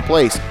time, same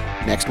place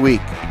next week.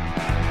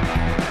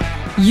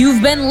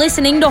 You've been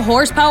listening to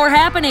Horsepower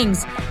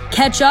Happenings.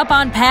 Catch up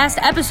on past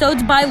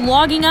episodes by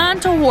logging on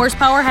to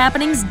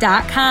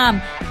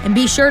horsepowerhappenings.com. And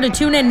be sure to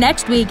tune in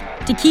next week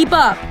to keep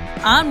up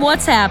on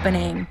what's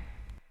happening.